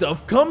does this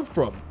stuff come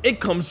from? It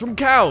comes from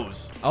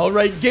cows. All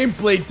right,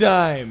 gameplay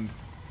time.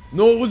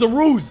 No, it was a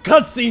ruse.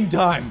 Cutscene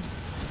time.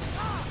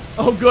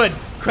 Oh, good.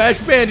 Crash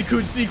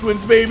Bandicoot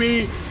sequence,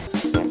 baby.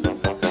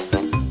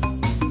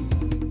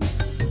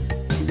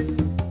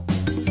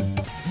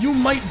 You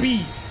might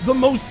be the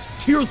most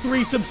tier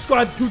 3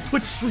 subscribed to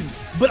Twitch stream,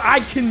 but I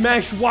can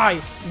mash Y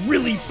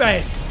really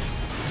fast.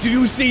 Do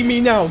you see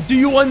me now? Do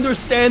you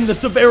understand the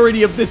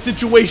severity of this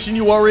situation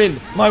you are in?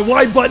 My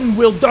Y button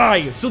will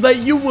die, so that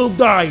you will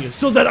die,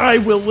 so that I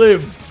will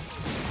live.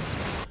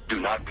 Do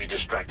not be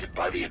distracted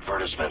by the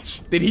advertisements.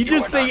 Did he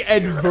just say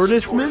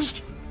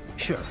advertisements?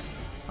 Sure.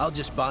 I'll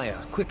just buy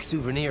a quick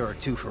souvenir or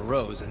 2 for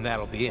Rose, and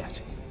that'll be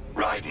it.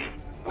 Raiden,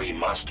 we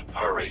must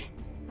hurry.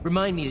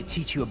 Remind me to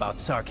teach you about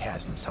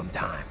sarcasm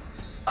sometime.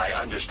 I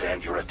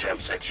understand your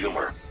attempts at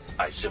humor.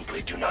 I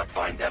simply do not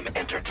find them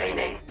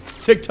entertaining.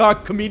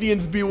 TikTok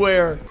comedians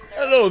beware.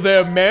 Hello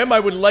there, ma'am.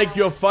 I would like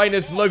your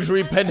finest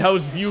luxury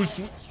penthouse view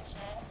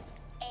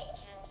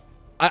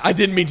I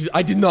did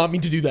not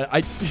mean to do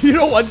that. You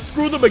know what?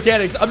 Screw the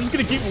mechanics. I'm just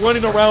gonna keep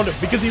running around him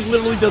because he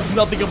literally does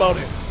nothing about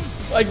it.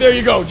 Like, there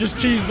you go. Just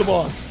cheese the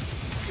boss.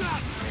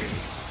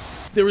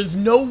 There is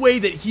no way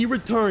that he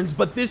returns,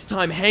 but this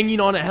time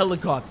hanging on a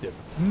helicopter.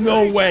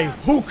 No way.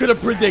 Who could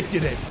have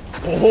predicted it?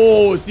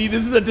 Oh, see,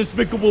 this is a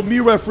Despicable Me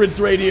reference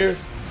right here.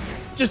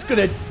 Just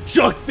gonna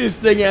chuck this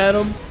thing at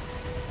him.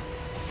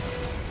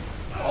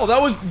 Oh,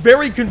 that was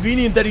very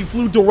convenient that he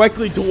flew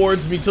directly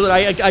towards me so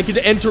that I could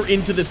enter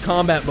into this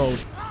combat mode.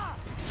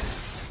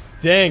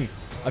 Dang.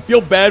 I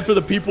feel bad for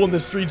the people in the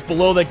streets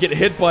below that get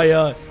hit by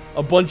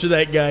a bunch of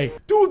that guy.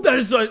 Dude, that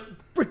is a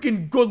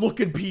freaking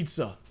good-looking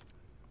pizza.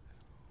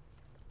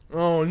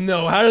 Oh,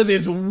 no. How did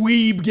this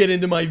weeb get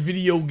into my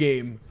video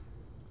game?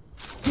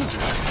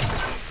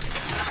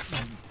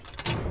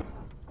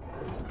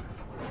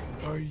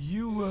 Are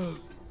you,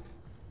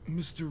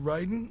 Mr.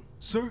 Raiden,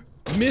 sir?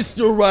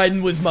 Mr.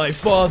 Raiden was my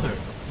father.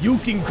 You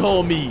can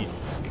call me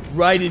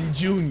Raiden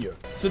Jr.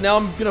 So now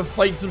I'm gonna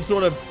fight some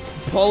sort of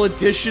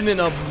politician in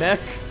a mech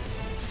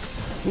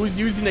who's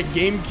using a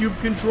GameCube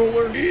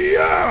controller.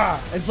 Yeah!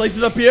 And slice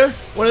it up here.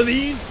 One of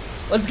these.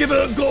 Let's give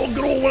it a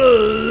good old one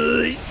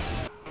of these.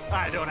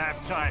 I don't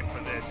have time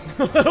for this.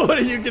 What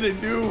are you gonna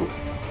do?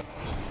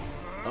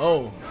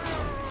 Oh.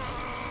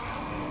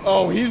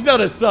 Oh, he's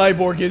not a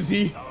cyborg, is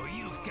he? Oh,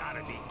 you've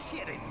gotta be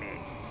kidding me.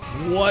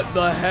 What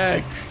the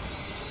heck?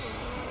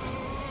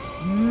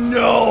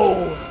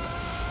 No!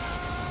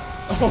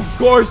 Of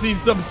course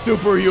he's some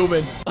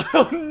superhuman.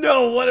 Oh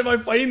no, what am I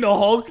fighting, the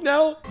Hulk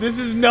now? This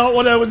is not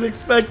what I was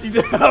expecting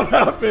to have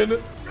happen.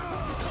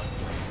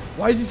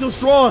 Why is he so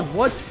strong?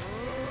 What?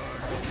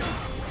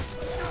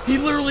 He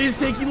literally is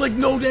taking like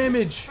no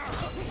damage.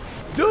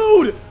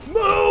 Dude,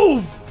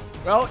 move!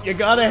 Well, you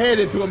gotta hand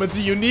it to him. It's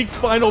a unique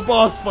final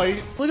boss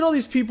fight. Look at all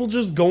these people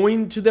just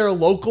going to their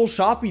local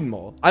shopping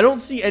mall. I don't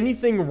see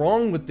anything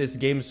wrong with this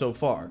game so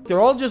far. They're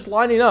all just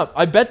lining up.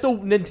 I bet the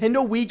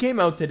Nintendo Wii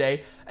came out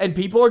today and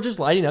people are just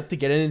lining up to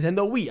get a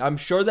Nintendo Wii. I'm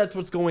sure that's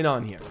what's going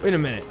on here. Wait a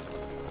minute.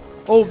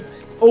 Oh,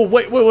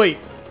 wait.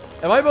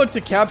 Am I about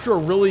to capture a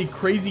really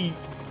crazy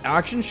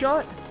action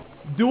shot?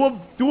 Do a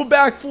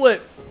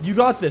backflip. You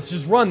got this.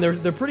 Just run.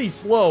 They're pretty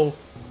slow.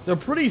 They're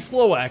pretty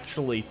slow,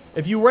 actually.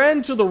 If you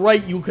ran to the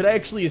right, you could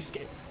actually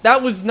escape.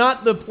 That was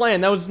not the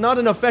plan. That was not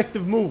an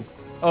effective move.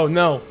 Oh,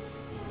 no.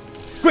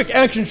 Quick,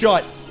 action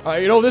shot.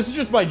 You know, this is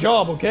just my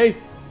job, okay?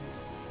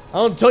 I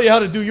don't tell you how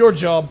to do your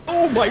job.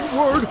 Oh, my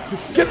word.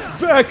 Get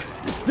back.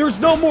 There's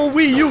no more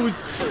Wii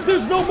U's.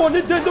 There's no more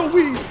Nintendo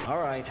Wii.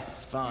 All right,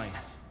 fine.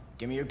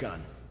 Give me your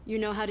gun. You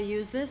know how to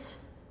use this?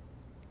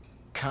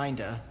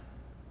 Kinda.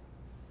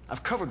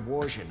 I've covered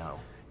wars, you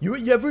know. You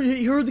ever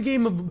heard the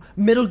game of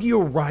Metal Gear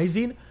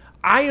Rising?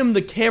 I am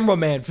the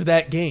cameraman for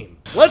that game.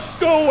 Let's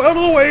go! Out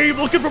of the way!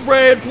 Looking for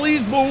Brad!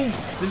 Please move!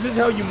 This is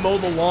how you mow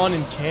the lawn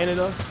in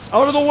Canada.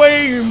 Out of the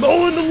way!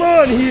 Mowing the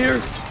lawn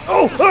here!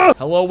 Oh! Ah!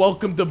 Hello,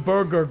 welcome to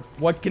Burger.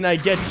 What can I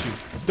get you?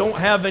 Don't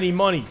have any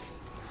money.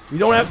 We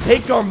don't have...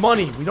 Take our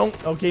money. We don't...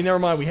 Okay, never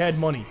mind. We had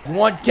money. You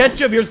want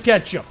ketchup? Here's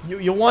ketchup.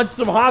 You want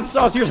some hot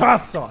sauce? Here's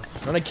hot sauce.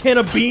 And a can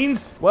of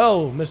beans?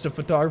 Well, Mr.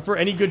 Photographer,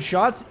 any good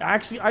shots?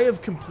 Actually, I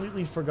have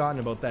completely forgotten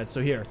about that. So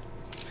here.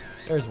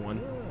 There's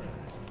one.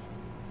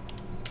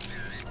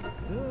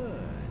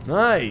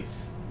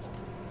 Nice.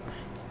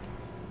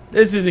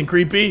 This isn't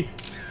creepy.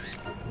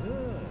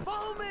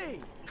 Follow me.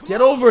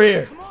 Get over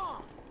here.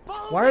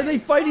 Why are they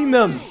fighting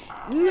them?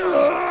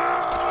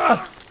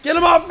 Get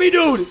him off me,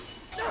 dude.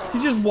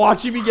 He's just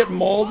watching me get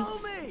mauled.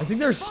 I think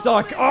they're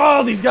stuck.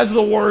 Oh, these guys are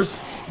the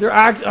worst. They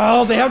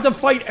have to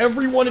fight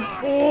everyone.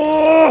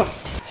 Oh,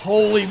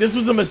 holy, this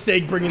was a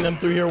mistake bringing them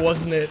through here,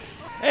 wasn't it?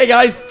 Hey,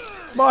 guys.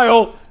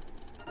 Smile.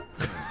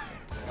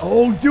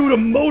 Oh, dude, a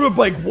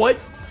motorbike. What?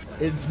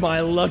 It's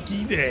my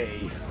lucky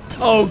day.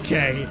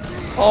 Okay.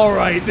 All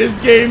right, this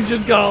game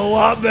just got a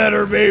lot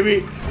better,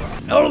 baby.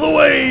 Out of the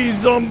way,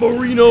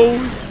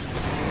 zombarinos.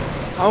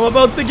 I'm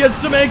about to get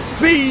some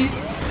XP.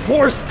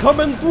 Horse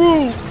coming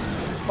through.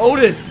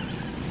 Otis,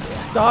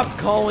 stop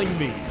calling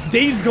me.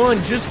 Days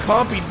Gone just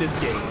copied this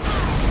game.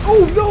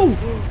 Oh, no.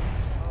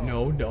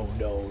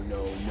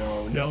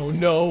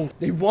 No.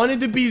 They wanted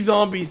to be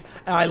zombies,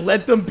 and I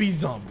let them be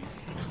zombies.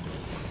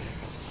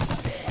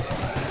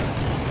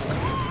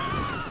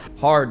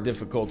 Hard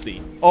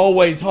difficulty.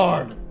 Always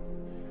hard.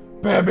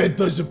 Batman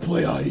doesn't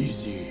play on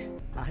easy.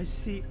 I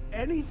see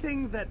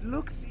anything that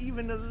looks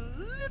even a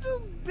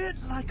little bit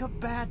like a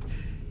bat,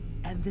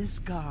 and this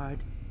guard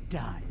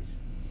dies.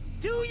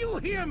 Do you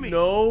hear me?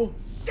 No.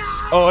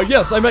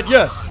 Yes, I meant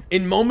yes.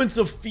 In moments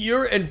of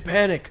fear and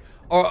panic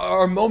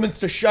are moments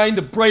to shine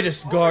the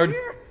brightest, guard.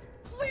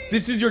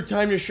 This is your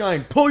time to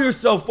shine. Pull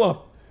yourself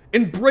up.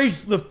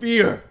 Embrace the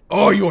fear.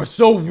 Oh, you are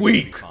so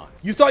weak.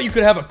 You thought you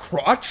could have a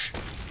crotch?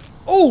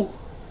 Oh,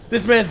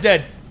 this man's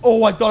dead.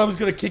 Oh, I thought I was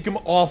gonna kick him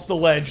off the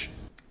ledge.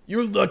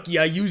 You're lucky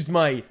I used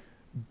my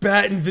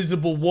bat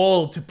invisible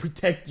wall to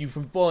protect you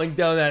from falling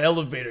down that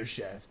elevator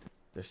shaft.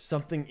 There's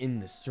something in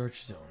the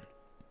search zone.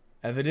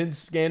 Evidence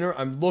scanner.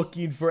 I'm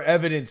looking for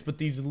evidence, but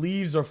these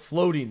leaves are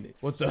floating.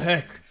 What the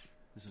heck?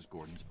 This is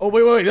Gordon's. Oh,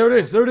 wait. There it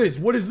is. There it is.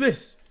 What is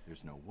this?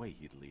 There's no way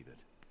he'd leave it.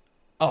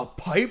 A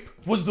pipe?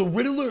 Was the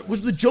Riddler,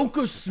 was the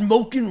Joker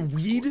smoking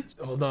weed?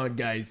 Hold on,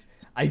 guys.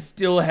 I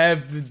still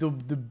have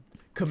the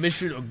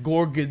Commissioner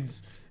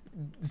Gorgon's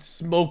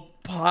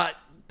smoke pot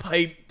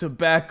pipe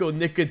tobacco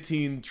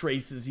nicotine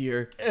traces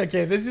here.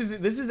 Okay, this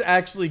is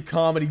actually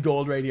comedy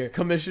gold right here.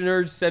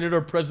 Commissioner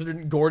Senator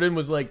President Gordon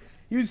was like,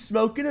 he was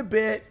smoking a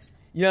bit.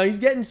 You know, he's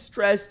getting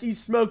stressed, he's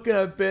smoking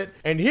a bit,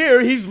 and here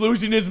he's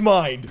losing his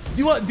mind.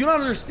 Do you not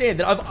understand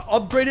that I've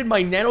upgraded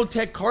my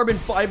nanotech carbon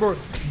fiber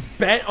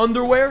bat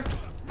underwear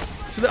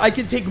so that I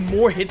can take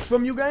more hits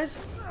from you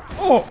guys?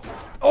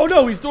 Oh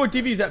no, he's throwing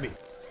TVs at me.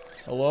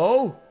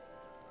 Hello?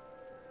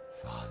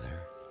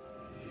 Father,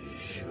 you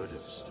should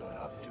have stood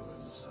up to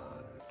him, son.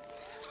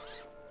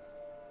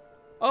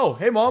 Oh,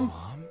 hey, Mom.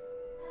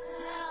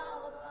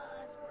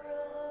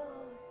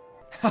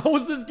 How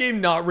was this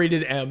game not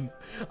rated M?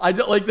 I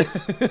don't like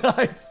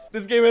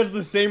this game has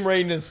the same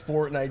rating as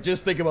Fortnite.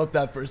 Just think about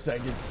that for a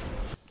second.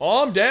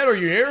 Mom, Dad, are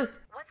you here?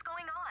 What's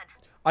going on?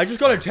 I just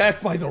got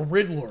attacked by the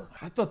Riddler.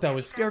 I thought that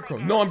was Scarecrow.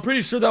 No, I'm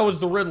pretty sure that was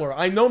the Riddler.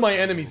 I know my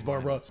enemies,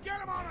 Barbara.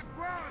 Get him on the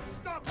ground and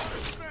stop on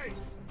his face.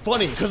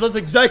 Funny, because that's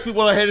exactly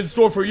what I had in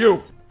store for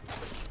you.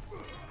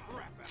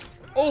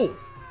 Oh.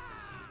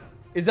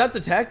 Is that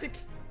the tactic?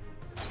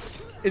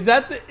 Is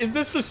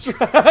this the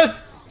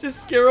strat?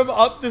 Just scare him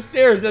up the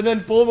stairs and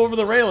then pull him over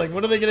the railing.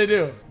 What are they gonna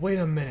do? Wait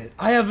a minute.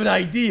 I have an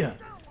idea.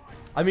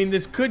 I mean,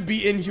 this could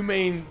be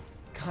inhumane,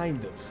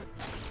 kind of.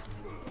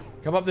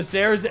 Come up the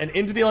stairs and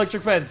into the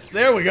electric fence.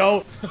 There we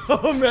go.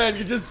 Oh man,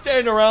 you're just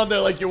standing around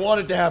there like you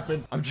want it to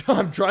happen. I'm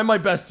trying my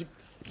best to...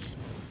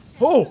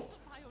 Oh!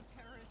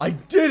 I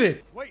did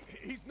it! Wait,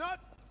 he's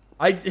not...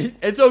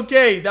 It's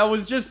okay. That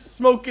was just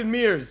smoke and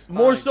mirrors.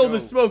 More so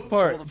the smoke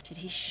part. Did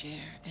he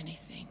share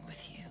anything with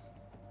you?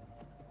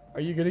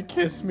 Are you gonna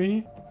kiss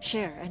me?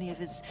 Share any of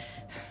his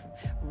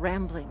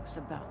ramblings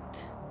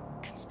about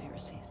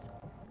conspiracies?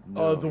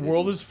 The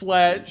world is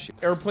flat.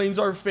 Airplanes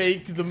are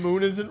fake. The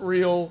moon isn't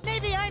real.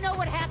 Maybe I know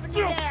what happened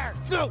there.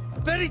 No,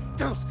 Betty,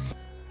 don't.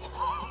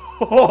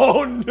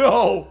 Oh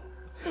no!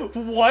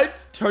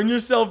 What? Turn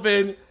yourself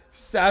in.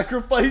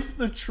 Sacrifice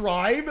the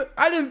tribe?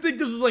 I didn't think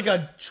this was like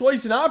a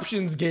choice and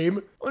options game.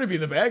 I'm gonna be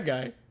the bad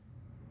guy.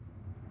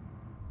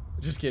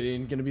 Just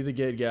kidding. Gonna be the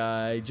good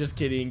guy. Just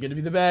kidding. Gonna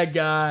be the bad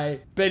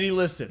guy. Betty,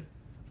 listen.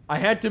 I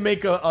had to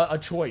make a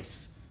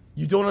choice.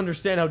 You don't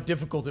understand how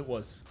difficult it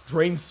was.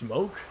 Drain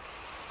smoke?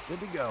 Good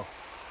to go.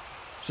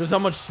 Shows how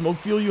much smoke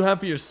fuel you have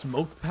for your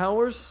smoke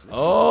powers?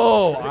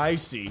 Oh, I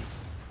see.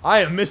 I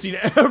am missing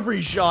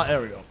every shot.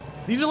 There we go.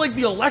 These are like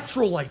the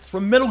electrolytes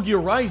from Metal Gear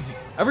Rising.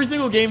 Every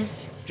single game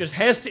just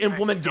has to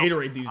implement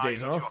Gatorade these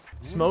days, huh?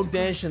 Smoke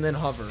dash and then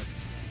hover.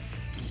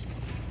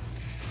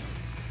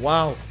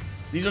 Wow.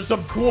 These are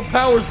some cool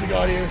powers they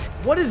got here.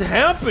 What is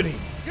happening?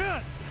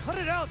 God, cut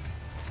it out,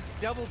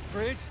 devil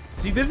bridge.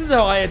 See, this is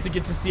how I had to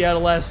get to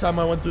Seattle last time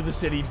I went through the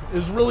city. It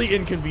was really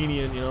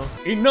inconvenient, you know?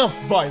 Enough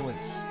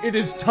violence. It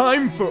is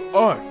time for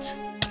art.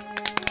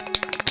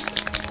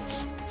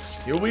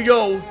 Here we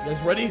go. You guys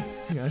ready?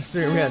 Yes,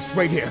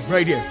 right here,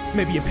 right here.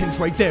 Maybe a pinch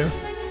right there.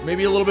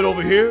 Maybe a little bit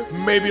over here.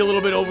 Maybe a little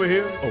bit over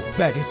here. Oh,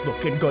 that is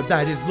looking good.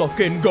 That is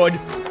looking good.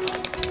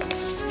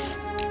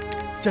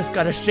 Just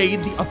gotta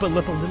shade the upper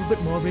lip a little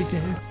bit more right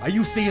there. Are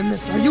you seeing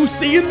this? Are you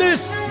seeing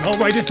this? All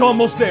right, it's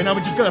almost there. Now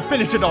we're just gonna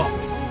finish it off.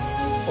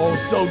 Oh,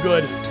 so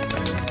good.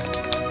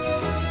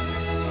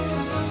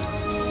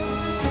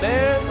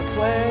 Man, a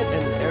plaid,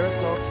 and an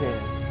aerosol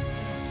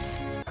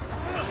can.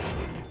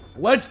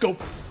 Let's go.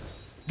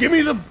 Give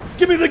me the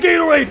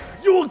Gatorade.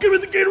 You will give me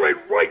the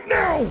Gatorade right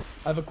now.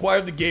 I've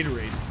acquired the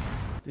Gatorade.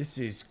 This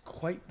is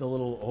quite the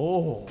little...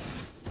 Oh.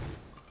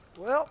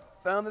 Well,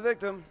 found the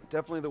victim.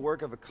 Definitely the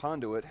work of a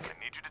conduit. I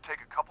need you to take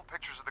a couple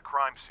pictures of the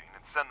crime scene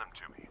and send them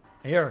to me.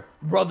 Here,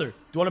 brother. Do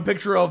you want a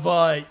picture of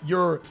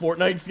your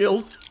Fortnite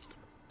skills?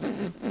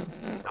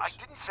 I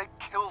didn't say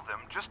kill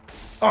them, just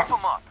keep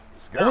them up.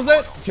 What was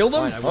that? Kill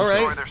them? All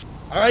right.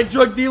 All right,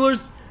 drug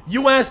dealers.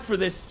 You asked for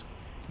this.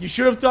 You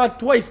should have thought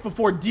twice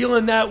before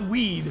dealing that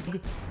weed.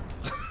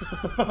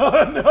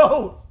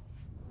 No.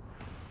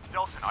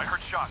 Nelson, I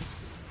heard shots.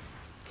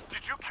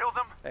 Did you kill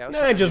them? Hey,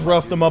 I just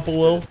roughed them up a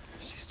little.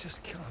 She's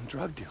just killing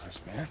drug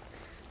dealers, man.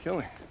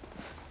 Killing.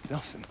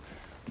 Nelson.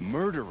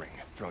 Murdering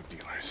drug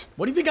dealers.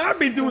 What do you think I've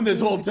been doing this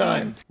whole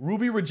time?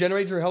 Ruby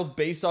regenerates her health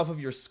based off of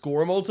your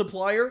score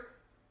multiplier.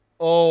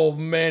 Oh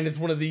man, it's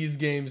one of these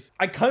games.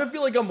 I kind of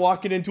feel like I'm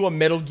walking into a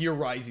Metal Gear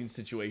Rising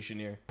situation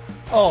here.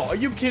 Oh, are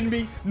you kidding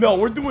me? No,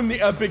 we're doing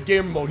the epic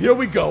game mode. Here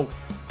we go.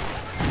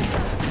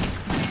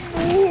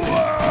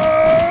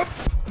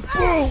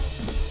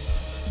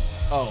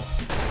 Oh.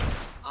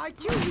 I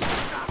killed you.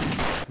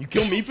 You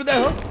kill me for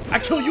that, huh? I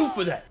kill you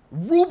for that.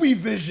 Ruby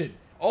vision.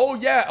 Oh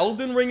yeah,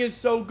 Elden Ring is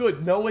so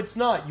good. No, it's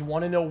not. You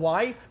want to know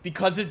why?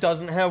 Because it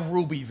doesn't have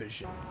Ruby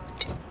vision.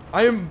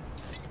 I am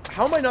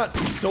How am I not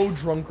so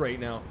drunk right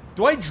now?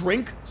 Do I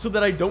drink so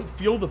that I don't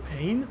feel the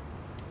pain?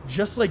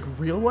 Just like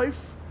real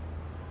life?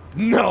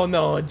 No,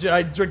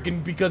 I'm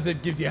drinking because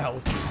it gives you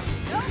health.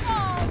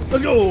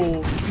 Let's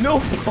go! No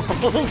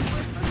balls!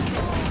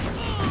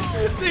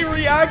 They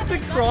react to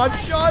crotch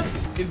shots?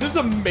 Is this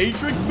a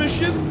Matrix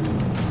mission?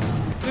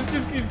 This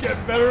just keeps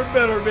getting better and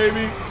better,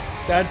 baby.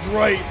 That's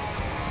right.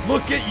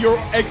 Look at your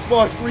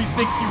Xbox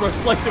 360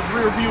 reflective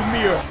rear view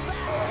mirror.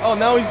 Oh,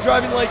 now he's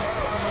driving like,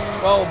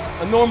 well,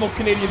 a normal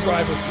Canadian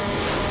driver.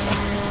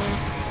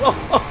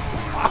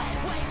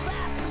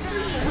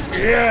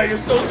 Yeah, you're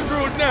so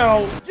screwed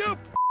now.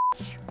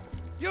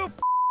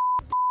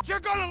 You're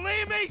gonna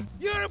leave me?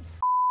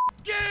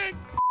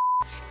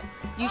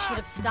 You should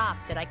have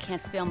stopped it. I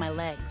can't feel my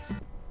legs.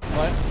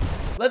 What?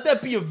 Let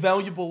that be a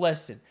valuable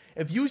lesson.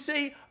 If you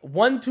say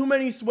one too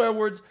many swear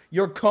words,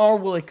 your car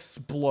will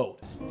explode.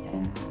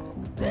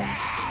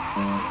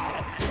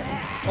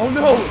 Oh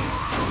no!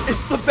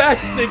 It's the bat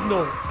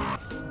signal!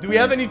 Do we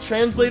have any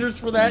translators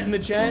for that in the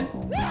chat?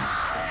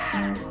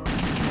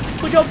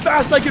 Look how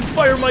fast I can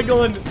fire my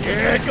gun!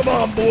 Yeah, come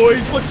on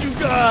boys, what you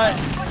got?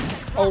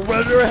 A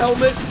Redder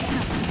helmet?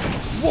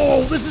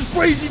 Whoa, this is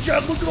crazy,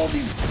 chat! Look at all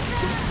these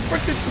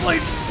freaking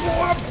planes!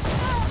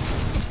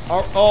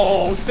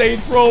 Oh,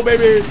 Saints Row,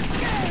 baby!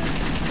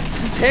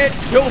 You can't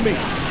kill me!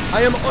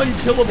 I am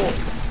unkillable!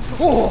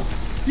 Oh,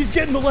 he's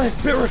getting the last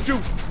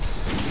parachute!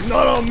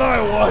 Not on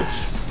my watch!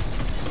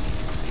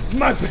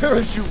 My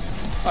parachute!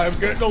 I'm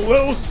getting a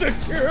little sick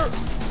here!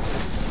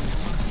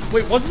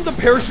 Wait, wasn't the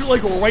parachute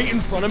like right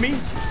in front of me?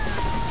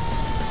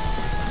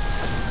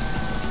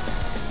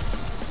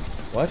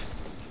 What?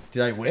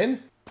 Did I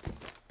win?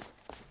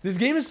 This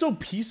game is so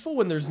peaceful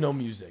when there's no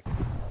music.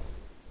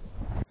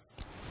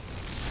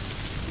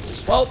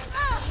 Well,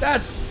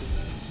 that's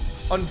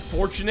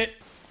unfortunate.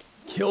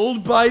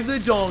 Killed by the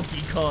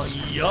Donkey Kong.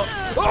 Yup.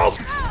 Oh!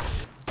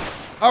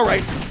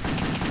 Alright.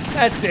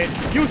 That's it.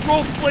 You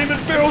throw flaming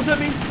barrels at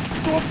me?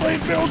 Throw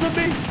flaming barrels at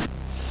me?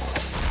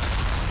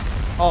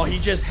 Oh, he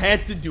just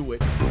had to do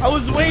it. I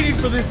was waiting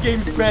for this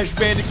game's Crash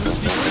Bandicoot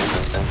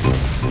sequence.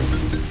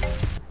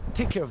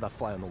 Take care of that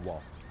fly on the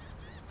wall.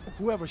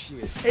 Whoever she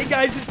is. Hey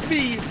guys, it's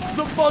me,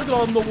 the bug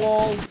on the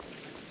wall.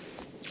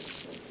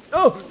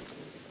 Oh!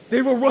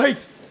 They were right.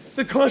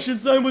 The caution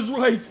sign was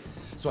right.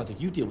 So either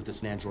you deal with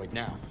this android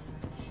now,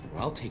 or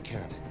I'll take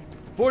care of it.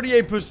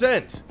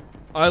 48%.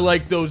 I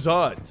like those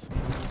odds.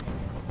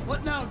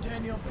 What now,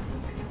 Daniel?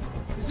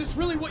 Is this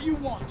really what you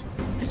want?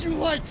 You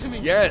lied to me.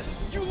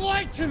 Yes. You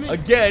lied to me.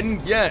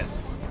 Again,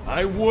 yes.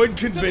 I would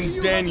convince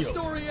Daniel. How the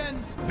story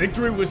ends.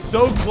 Victory was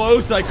so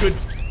close I could...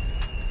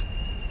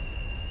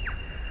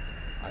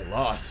 I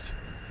lost.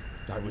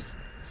 I was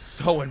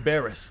so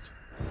embarrassed.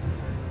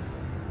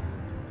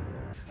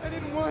 I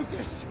didn't want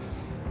this.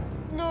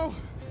 No,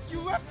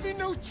 you left me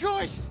no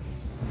choice.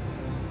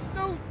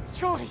 No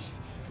choice.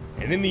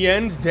 And in the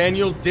end,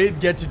 Daniel did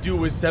get to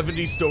do his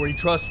 70-story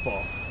trust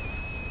fall.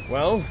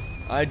 Well,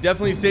 I'd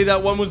definitely say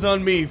that one was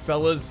on me,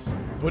 fellas.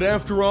 But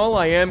after all,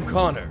 I am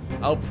Connor.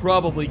 I'll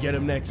probably get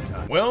him next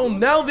time. Well,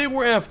 now they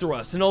were after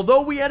us, and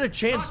although we had a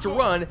chance to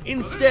run,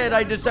 instead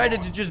I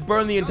decided to just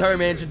burn the entire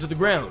mansion to the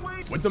ground.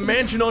 With the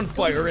mansion on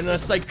fire and a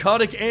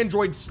psychotic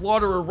android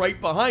slaughterer right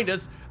behind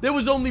us, there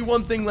was only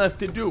one thing left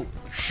to do.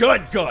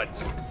 Shotgun!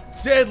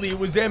 Sadly, it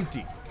was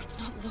empty. It's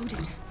not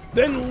loaded.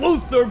 Then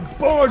Luther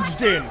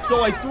barged in,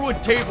 so I threw a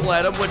table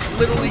at him, which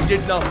literally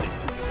did nothing.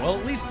 Well,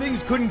 at least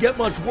things couldn't get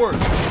much worse.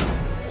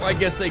 Or I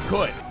guess they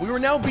could. We were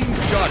now being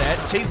shot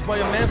at, chased by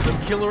a massive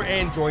killer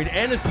android,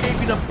 and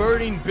escaping a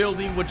burning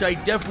building, which I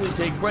definitely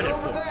take credit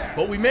for.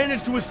 But we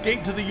managed to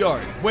escape to the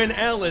yard, when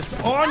Alice,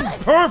 on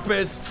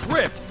purpose,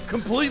 tripped,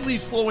 completely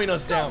slowing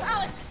us down.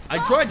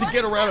 I tried to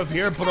get her out of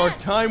here, but our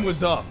time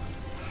was up.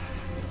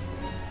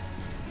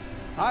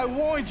 I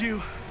warned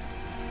you.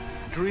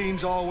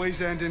 Dreams always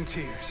end in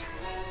tears.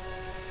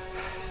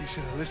 You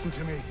should have listened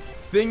to me.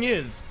 Thing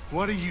is...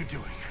 What are you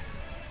doing?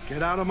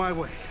 Get out of my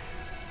way.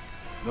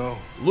 No.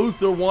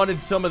 Luther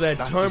wanted some of that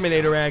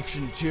Terminator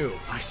action, too.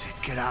 I said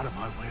get out of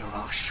my way or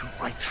I'll shoot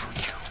right through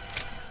you.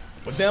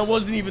 But that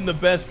wasn't even the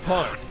best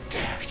part. How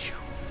dare you?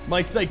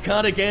 My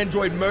psychotic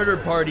android murder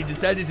party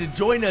decided to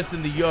join us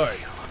in the yard.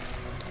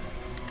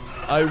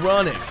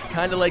 Ironic,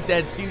 kind of like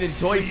that scene in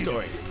Toy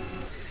Story.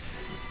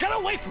 Get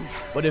away from me!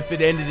 But if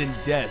it ended in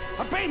death.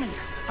 Obey me!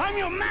 I'm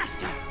your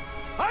master!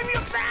 I'm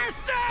your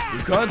master!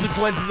 The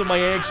consequences of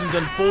my actions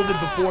unfolded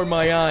before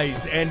my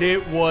eyes, and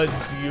it was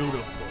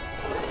beautiful.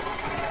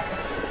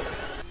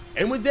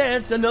 And with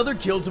that, another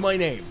kill to my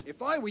name.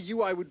 If I were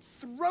you, I would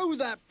throw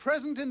that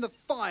present in the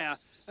fire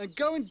and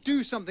go and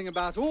do something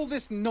about all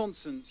this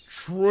nonsense.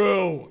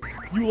 True.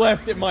 You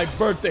laughed at my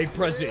birthday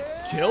present.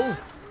 Kill?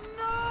 It's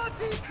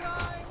naughty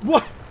time!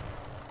 What?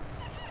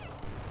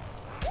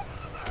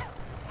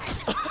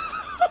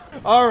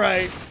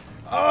 Alright.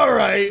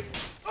 Alright.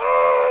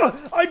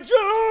 I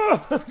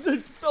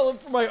just fell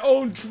for my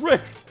own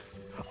trick.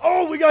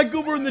 Oh, we got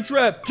Goober in the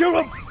trap.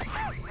 Kill him.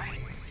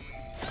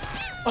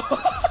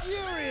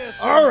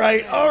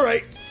 Alright,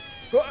 alright.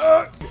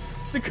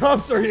 The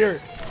cops are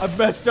here. I've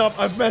messed up.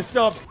 I've messed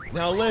up.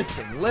 Now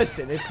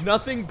listen. It's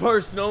nothing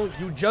personal.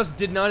 You just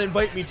did not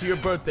invite me to your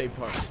birthday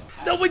party.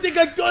 No, wait, they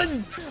got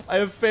guns. I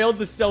have failed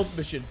the stealth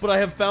mission, but I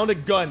have found a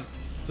gun.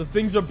 So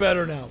things are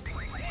better now.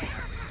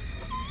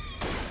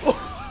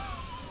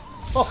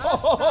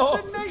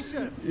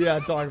 Yeah,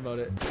 talk about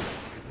it.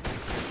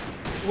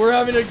 We're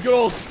having a good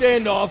old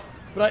standoff,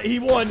 but he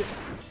won.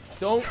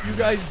 Don't you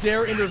guys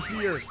dare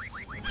interfere.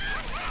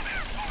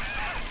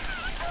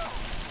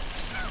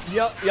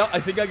 Yep, I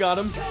think I got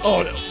him.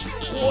 Oh no.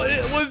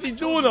 What is he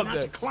doing up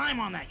there? Climb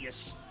on that, you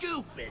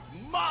stupid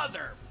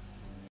mother.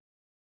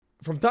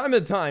 From time to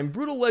time,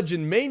 Brutal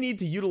Legend may need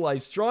to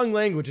utilize strong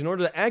language in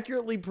order to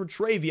accurately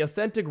portray the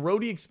authentic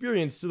roadie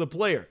experience to the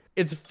player.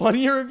 It's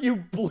funnier if you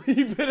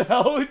bleep it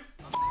out.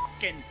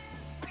 Fucking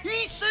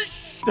piece of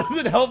shit.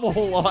 Doesn't help a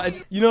whole lot.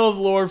 You know,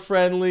 lore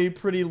friendly,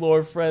 pretty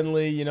lore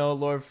friendly, you know,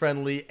 lore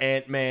friendly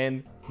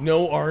Ant-Man.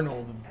 No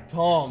Arnold.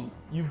 Tom,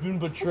 you've been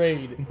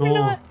betrayed.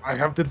 No, I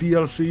have the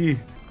DLC.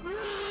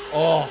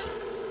 Oh,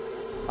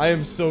 I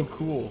am so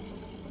cool.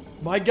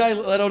 My guy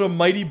let out a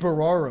mighty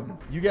Bararum.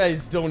 You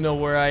guys don't know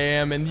where I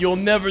am, and you'll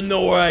never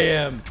know where I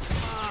am.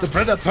 The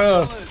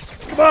Predator.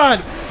 Come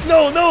on.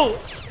 No.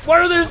 Why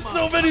are there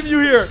so many of you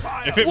here?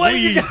 If it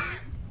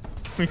bleeds.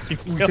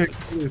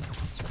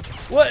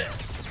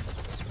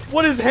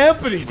 What is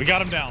happening? We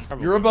got him down.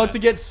 You're about to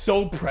get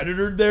so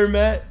predatored there,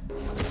 Matt.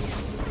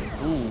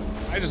 Ooh.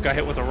 I just got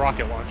hit with a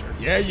rocket launcher.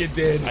 Yeah, you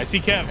did. I see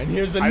Kev. And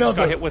here's I another. just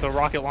got hit with a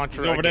rocket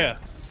launcher over there.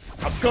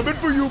 I'm coming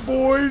for you,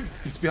 boys.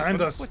 It's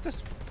behind us. With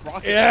this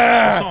rocket.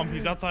 Yeah. I saw him.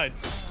 He's outside.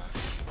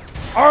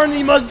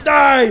 Arnie must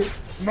die.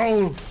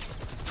 No.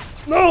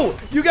 No,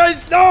 you guys,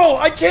 no.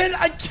 I can't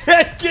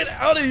get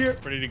out of here.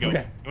 Ready to go.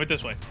 Okay. Went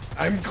this way.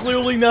 I'm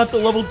clearly not the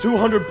level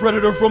 200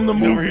 predator from the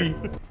movie.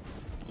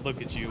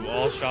 Look at you,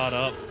 all shot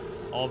up,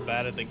 all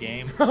bad at the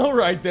game. All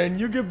right, then.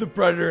 You give the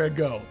predator a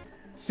go.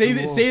 Say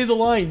the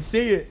line.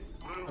 Say it.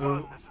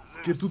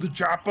 Get to the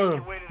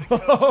chopper.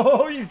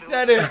 Oh, you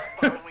said it.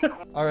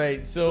 All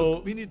right, so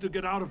we need to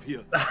get out of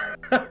here.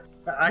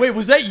 Wait,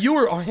 was that you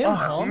or him,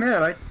 Tom? Oh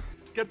man,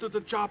 get to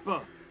the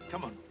chopper.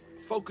 Come on,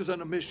 focus on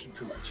the mission.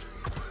 Too much.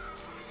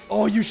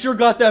 Oh, you sure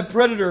got that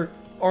predator,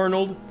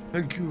 Arnold.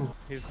 Thank you.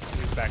 He's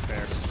back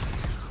there.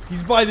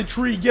 He's by the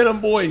tree. Get him,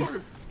 boys.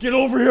 Get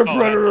over here,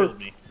 predator. That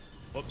me.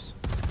 Whoops.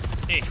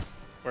 Hey,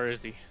 where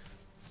is he?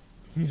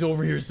 He's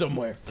over here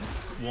somewhere.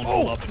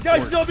 Oh,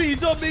 guys, he's on me.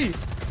 He's on me.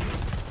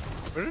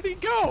 Where did he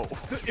go?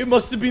 It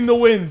must have been the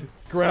wind.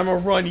 Grandma,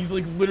 run. He's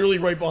like literally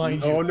right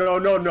behind you.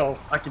 No.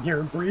 I can hear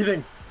him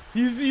breathing.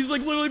 He's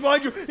like literally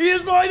behind you. He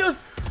is behind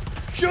us.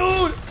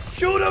 Shoot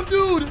him,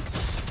 dude.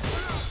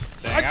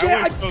 Dang, I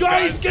can't.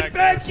 Guys, get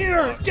back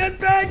here. Get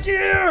back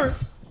here.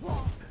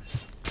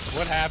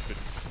 What happened?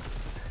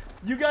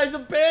 You guys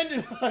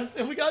abandoned us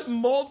and we got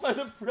mauled by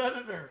the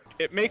predator.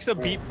 It makes a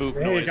beep boop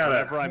noise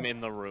whenever I'm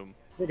in the room.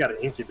 You gotta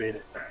incubate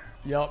it.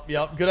 Yep.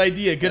 Good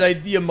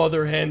idea,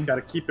 mother hen. Just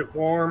gotta keep it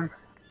warm.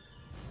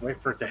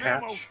 Wait for it to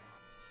hatch.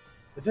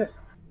 Is it?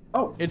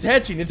 Oh. It's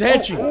hatching.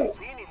 Oh.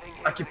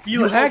 I can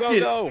feel it. You hacked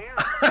it. I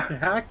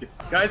hacked it.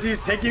 Guys, he's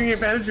taking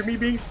advantage of me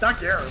being stuck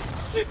here.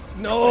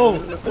 No.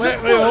 Wait,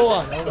 hold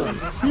on.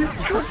 He's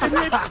cooking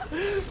it.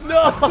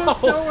 No.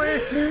 There's no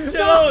way.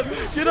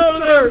 Get out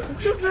of there.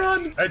 Just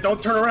run. Hey,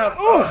 don't turn around.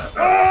 Oh,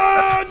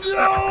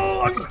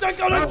 no. I'm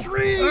stuck on a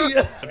tree.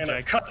 And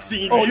a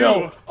cutscene.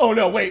 Oh,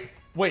 no.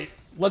 Wait.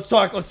 Let's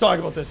talk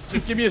about this.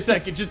 Just give me a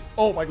second.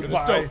 Oh my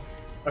goodness.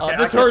 Okay,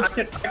 this hurts.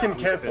 I can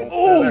cancel.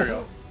 Oh. There we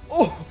go.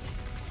 Oh.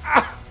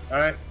 All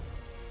right.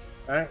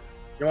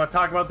 You want to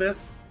talk about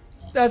this?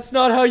 That's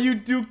not how you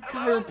do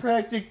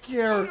chiropractic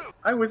care.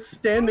 I was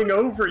standing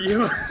over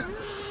you.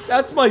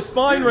 That's my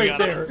spine right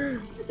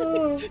there.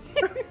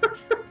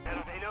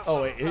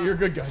 Oh wait, you're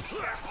good, guys.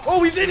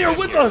 Oh, he's in here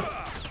with us.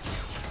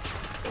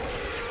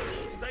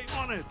 Stay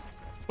on it.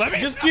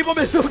 Just keep him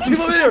in.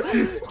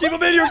 Keep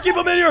him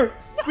in here.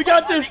 We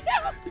got this.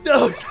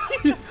 No,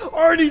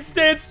 Arnie,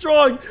 stand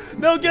strong.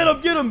 No, get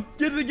him.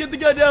 Get the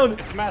guy down.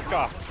 Get the mask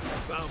off.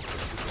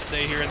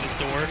 Stay here in this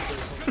door.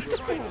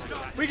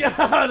 We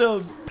got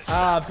him.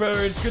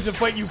 Predator, it's good to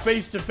fight you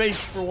face to face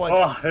for once.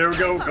 Oh, there we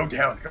go. Go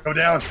down.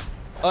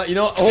 You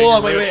know, hold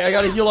on, wait. I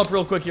gotta heal up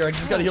real quick here. I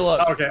just gotta heal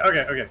up. Okay.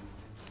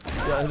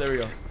 Yeah, there we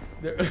go.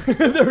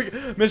 There we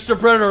go. Mr.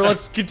 Predator,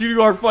 let's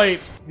continue our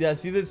fight. Yeah,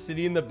 see this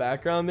city in the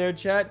background there,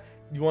 chat?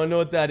 You wanna know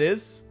what that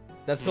is?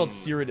 That's called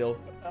Cyrodiil.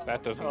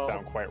 That doesn't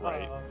sound quite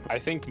right. I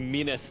think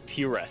Minas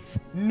Tirith.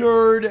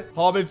 Nerd.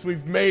 Hobbits,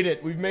 we've made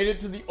it. We've made it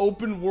to the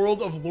open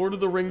world of Lord of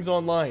the Rings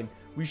Online.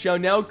 We shall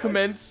now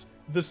commence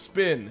the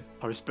spin.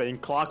 Are we spinning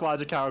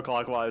clockwise or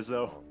counterclockwise,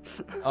 though?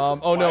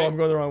 Oh no, I'm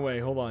going the wrong way.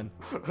 Hold on.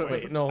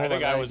 Wait, no, hold on. I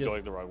think I was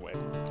going the wrong way.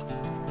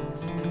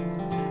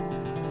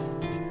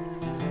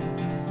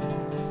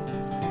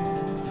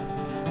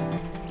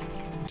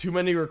 Too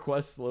many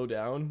requests, slow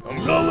down.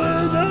 I'm going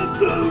off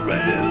the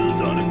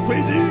rails on a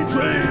crazy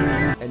train.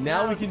 And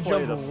now we can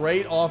jump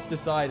right off the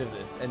side of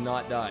this and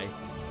not die.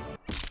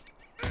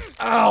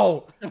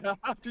 Ow!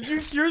 Did you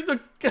hear the?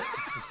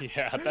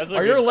 Yeah, that's a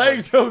Are your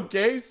legs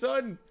okay,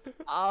 son?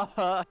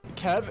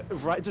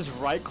 Kev,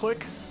 just right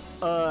click,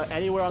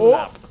 anywhere on the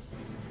map.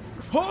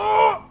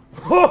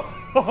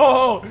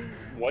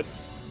 What?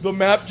 The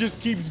map just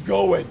keeps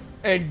going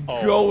and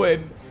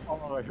going.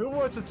 Who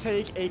wants to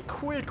take a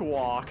quick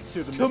walk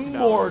to the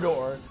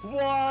Mordor?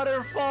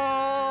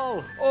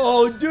 Waterfall!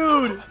 Oh,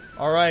 dude!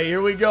 All right,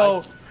 here we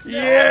go.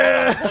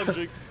 Yeah!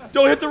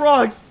 Don't hit the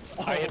rocks.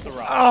 I hit the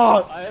rocks.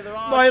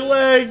 Ah, my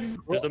legs.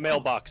 There's a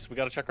mailbox. We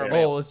gotta check our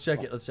mail. Oh, let's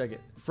check it. Let's check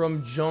it.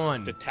 From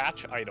John.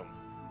 Detach item.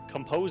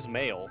 Compose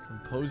mail.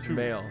 Compose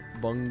mail.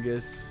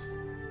 Bungus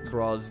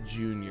Bros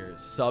Jr.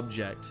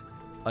 Subject.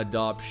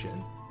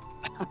 Adoption.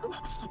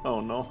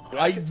 Oh no.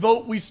 I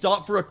vote we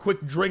stop for a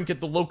quick drink at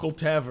the local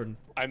tavern.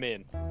 I'm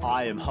in.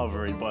 I am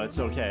hovering, but it's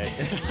okay.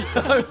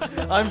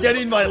 I'm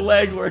getting my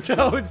leg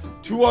workouts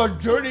to our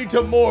journey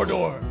to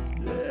Mordor.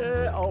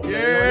 Yeah. Oh,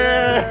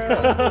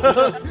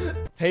 yeah.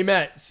 Hey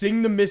Matt,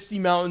 sing the Misty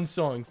Mountain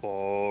song.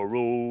 Far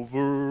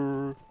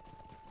over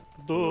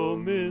the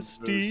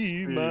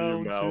misty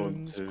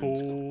mountains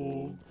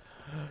cold,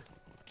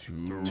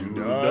 to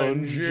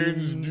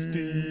dungeons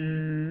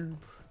deep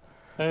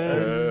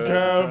and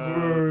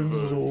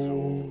caverns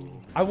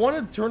old. I want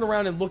to turn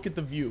around and look at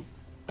the view.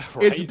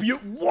 Right? It's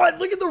what?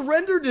 Look at the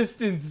render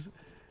distance.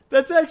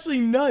 That's actually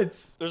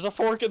nuts. There's a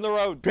fork in the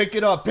road. Pick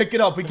it up, pick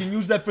it up. We can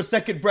use that for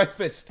second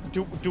breakfast.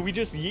 Do we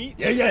just yeet?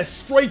 Yeah,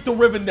 straight to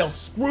Rivendell.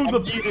 Screw the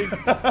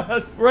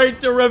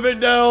right to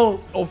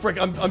Rivendell. Oh frick,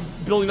 I'm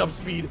building up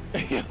speed.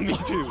 Yeah, me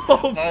too.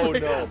 Oh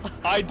no,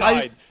 I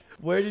died.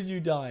 Where did you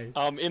die?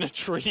 In a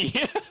tree.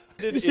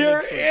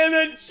 You're in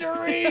a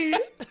tree.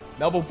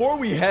 Now before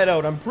we head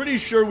out, I'm pretty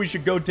sure we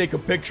should go take a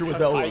picture with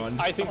Elrond.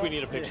 I think we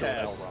need a picture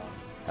with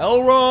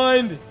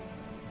Elrond.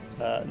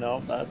 No,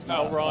 that's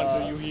not. Elrond,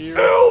 are you here?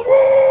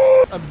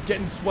 Elrond! I'm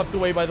getting swept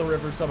away by the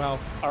river somehow.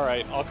 All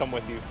right, I'll come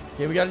with you.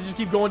 Okay, we gotta just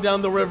keep going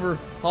down the river.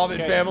 Hobbit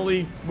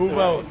family, move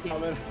out.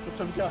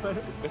 I'm coming.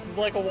 This is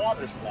like a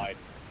water slide.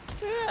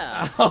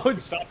 Yeah. We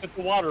stopped at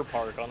the water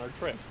park on our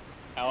trip.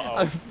 Ow.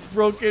 I've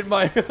broken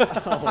my...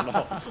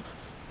 Oh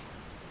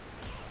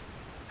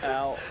no.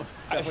 Ow.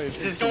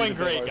 This is going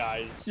great,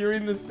 guys.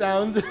 Hearing the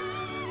sound.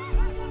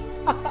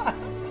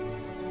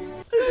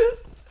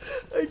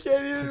 I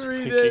can't even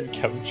read it.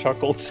 Kev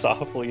chuckled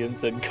softly and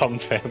said, "Come,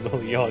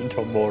 family, on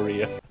to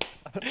Moria."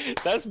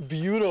 That's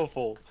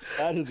beautiful.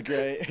 That is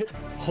great.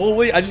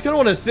 Holy, I just kind of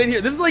want to sit here.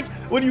 This is like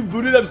when you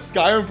booted up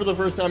Skyrim for the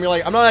first time. You're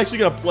like, I'm not actually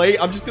going to play.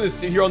 I'm just going to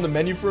sit here on the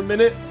menu for a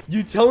minute.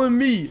 You telling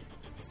me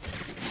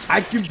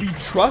I can be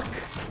truck?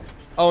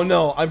 Oh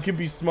no, I can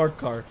be smart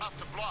car.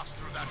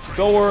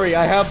 Don't worry,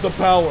 I have the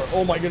power.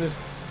 Oh my goodness.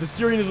 The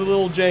steering is a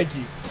little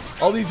janky.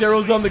 All these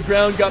arrows on the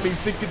ground got me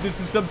thinking this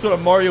is some sort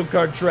of Mario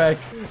Kart track.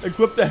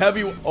 Equip the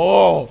heavy...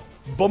 Oh,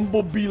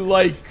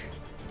 Bumblebee-like.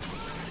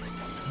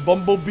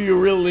 Bumblebee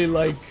really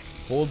like.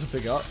 Hold to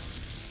pick up.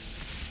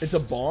 It's a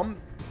bomb.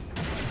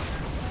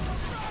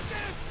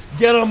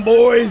 Get them,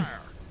 boys.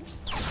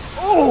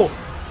 Oh!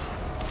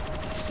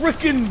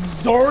 Frickin'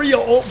 Zarya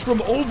ult from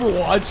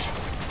Overwatch.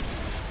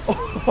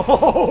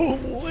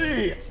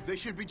 Holy! They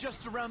should be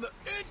just around the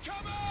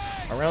incoming!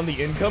 Around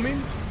the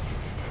incoming?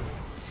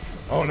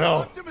 Oh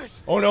no.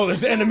 Oh no,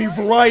 there's enemy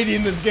variety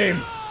in this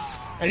game.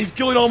 And he's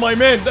killing all my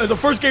men. The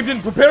first game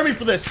didn't prepare me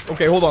for this.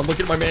 Okay, hold on. Look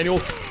at my manual.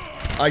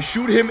 I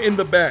shoot him in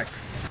the back.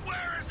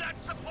 Where is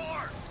that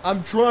support?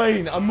 I'm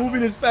trying. I'm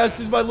moving as fast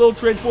as my little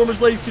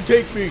Transformers legs can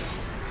take me.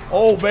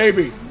 Oh,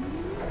 baby.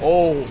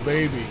 Oh,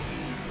 baby.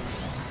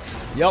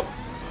 Yep.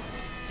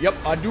 Yep,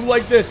 I do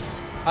like this.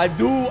 I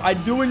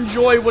do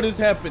enjoy what is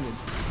happening.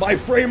 My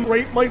frame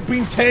rate might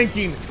be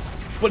tanking,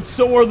 but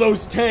so are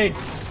those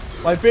tanks.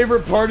 My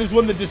favorite part is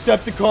when the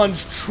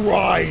Decepticons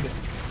tried.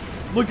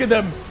 Look at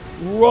them.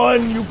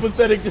 Run, you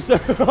pathetic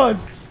Decepticons.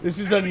 This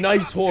is a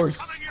nice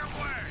horse.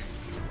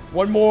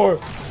 One more.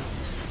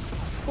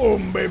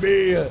 Boom,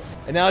 baby.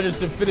 And now just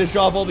to finish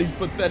off all these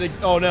pathetic...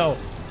 Oh, no.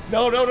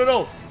 No, no, no,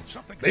 no.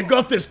 They've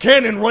got this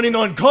cannon running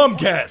on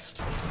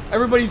Comcast.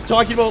 Everybody's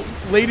talking about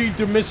Lady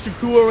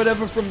Demysticua or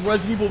whatever from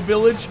Resident Evil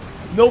Village.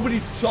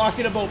 Nobody's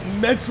talking about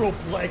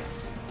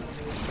Metroplex.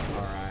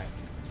 Alright.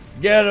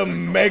 Get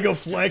him,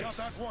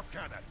 Megaflex.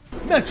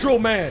 Metro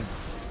Man.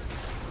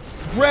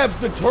 Grab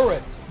the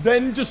turret,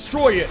 then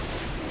destroy it.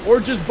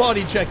 Or just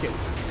body check it.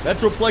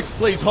 Metroplex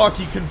plays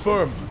hockey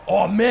confirmed.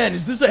 Oh man,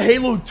 is this a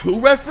Halo 2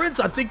 reference?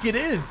 I think it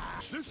is.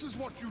 This is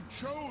what you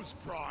chose,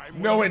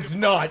 Prime. No, it's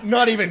not.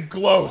 Not even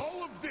close.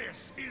 All of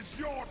this is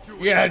your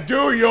doing. Yeah,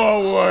 do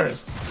your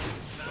worst.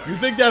 You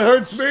think that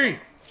hurts me?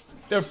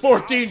 They're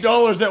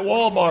 $14 at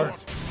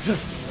Walmart.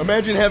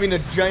 Imagine having a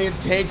giant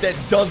tank that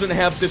doesn't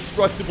have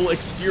destructible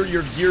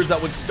exterior gears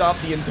that would stop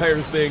the entire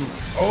thing.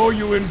 Oh,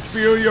 you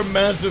inferior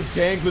massive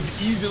tank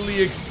with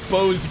easily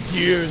exposed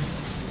gears.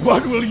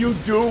 What will you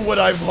do when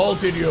I've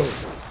halted you?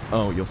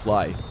 Oh, you'll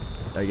fly.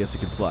 I guess it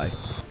can fly.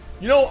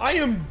 You know, I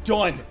am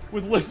done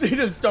with listening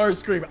to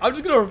Starscream. I'm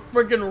just gonna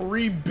freaking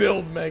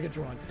rebuild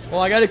Megatron.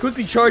 Well, I gotta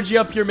quickly charge you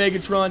up here,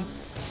 Megatron.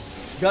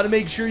 Gotta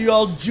make sure you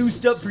all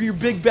juiced up for your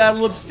big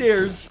battle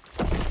upstairs.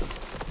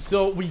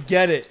 So we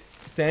get it.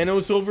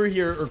 Thanos over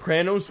here, or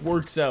Kranos,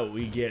 works out.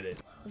 We get it.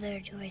 Hello there,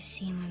 do I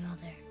see my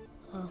mother?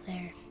 Hello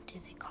there, do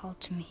they call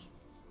to me?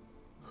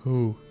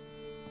 Who?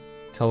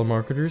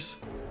 Telemarketers?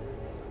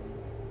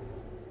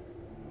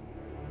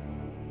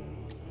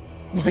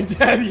 My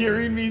dad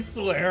hearing me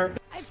swear.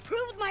 I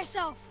proved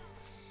myself.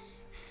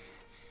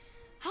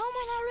 How am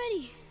I not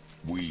ready?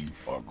 We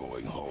are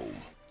going home.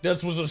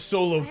 That was a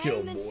solo I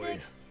kill, haven't been boy.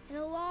 sick in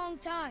a long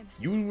time.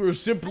 You were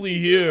simply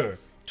here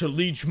to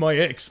leech my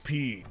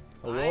XP.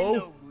 Hello? I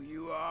know who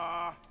you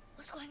are.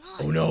 What's going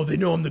on? Oh no, they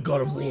know I'm the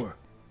god of war.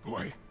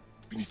 Boy,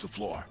 beneath the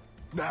floor.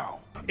 Now.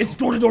 It's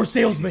door-to-door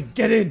salesman.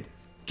 Get in.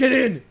 Get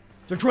in.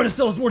 They're trying to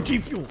sell us more G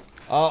Fuel.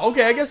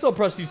 Okay, I guess I'll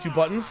press these 2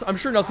 buttons. I'm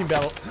sure nothing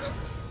bad.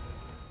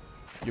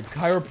 Your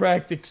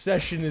chiropractic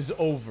session is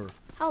over.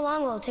 How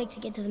long will it take to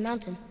get to the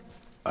mountain?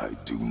 I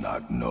do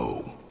not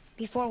know.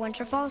 Before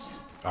winter falls?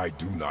 I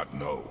do not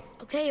know.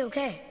 Okay,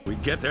 okay. We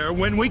get there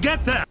when we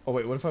get there. Oh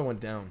wait, what if I went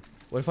down?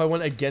 What if I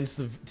went against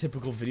the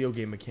typical video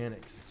game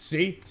mechanics?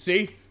 See?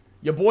 See?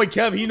 Your boy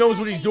Kev, he knows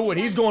what he's doing.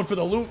 He's going for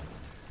the loot.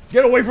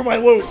 Get away from my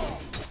loot.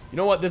 You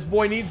know what this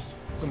boy needs?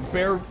 Some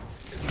bear...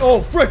 Oh,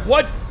 frick,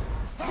 what?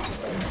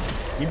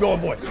 Keep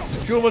going, boy.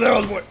 Shoot over there,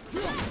 other boy.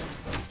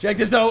 Check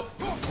this out.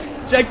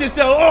 Check this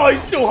out. Oh,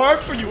 he's too hard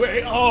for you,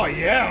 eh? Oh,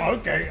 yeah,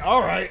 okay,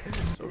 all right.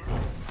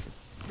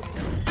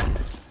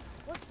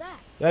 What's that?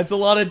 That's a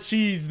lot of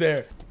cheese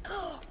there.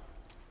 Oh,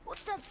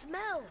 what's that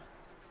smell?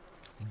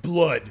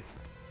 Blood.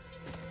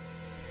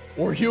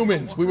 Or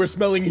humans. We were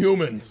smelling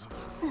humans.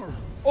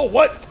 Oh,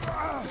 what?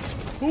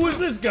 Who is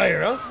this guy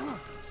here, huh?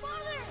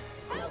 Father,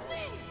 help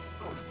me!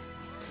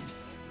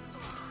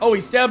 Oh,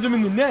 he stabbed him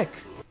in the neck.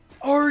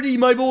 Artie,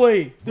 my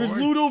boy. There's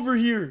loot over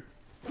here.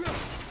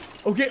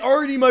 Okay,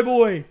 Artie, my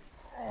boy.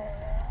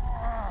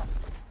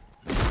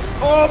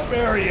 Oh,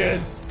 there he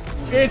is.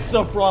 It's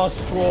a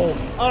frost troll.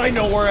 I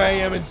know where I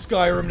am in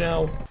Skyrim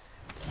now.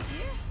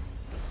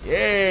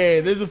 Yay,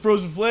 there's a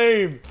frozen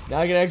flame. Now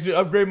I can actually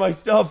upgrade my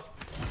stuff.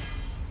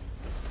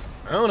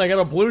 Oh, and I got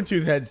a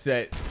Bluetooth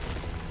headset.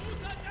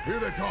 Here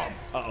they come.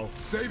 Uh-oh.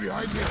 Stay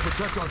behind me and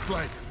protect our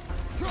flank.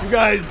 You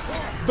guys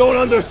don't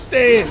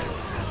understand.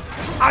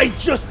 I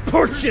just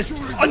purchased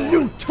a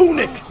new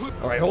tunic.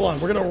 All right, hold on.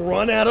 We're going to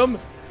run at him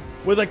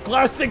with a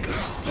classic.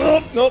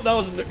 Oh, no, that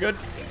wasn't good.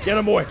 Get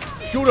him, boy.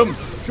 Shoot him.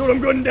 Shoot him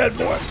good and dead,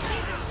 boy.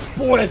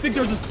 Boy, I think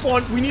there's a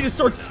spawn. We need to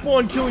start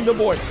spawn killing the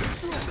boy.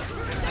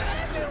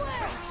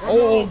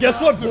 Oh, guess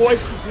what, boy?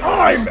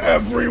 I'm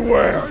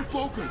everywhere.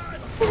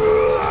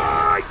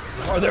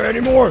 Are there any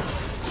more?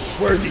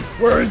 Where is he?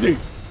 Where is he?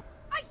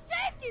 I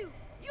saved you!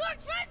 You were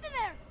trapped in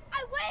there!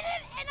 I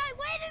waited and I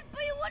waited,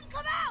 but you wouldn't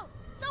come out!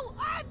 So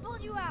I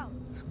pulled you out!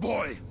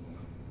 Boy,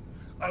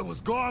 I was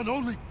gone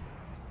only...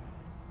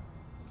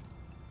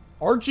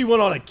 Archie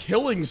went on a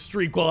killing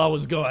streak while I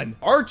was gone.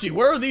 Archie,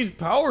 where are these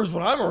powers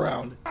when I'm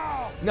around?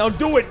 Now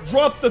do it!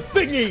 Drop the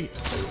thingy!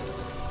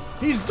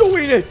 He's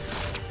doing it!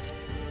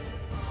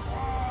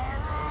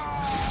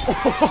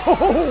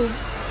 Oh,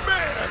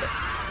 man!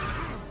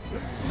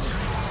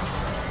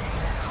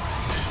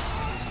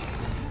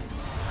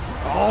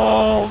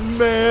 Oh,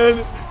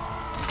 man!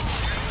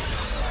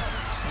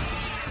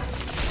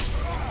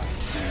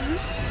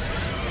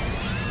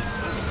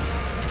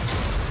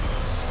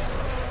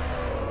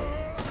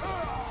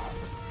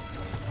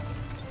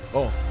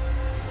 Oh.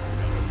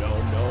 No, no,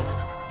 no.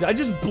 Did I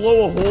just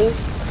blow a hole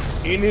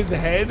in his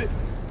head?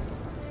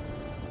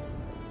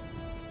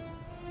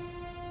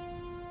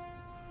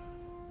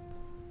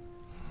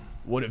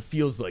 What it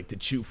feels like to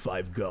chew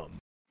 5 gum.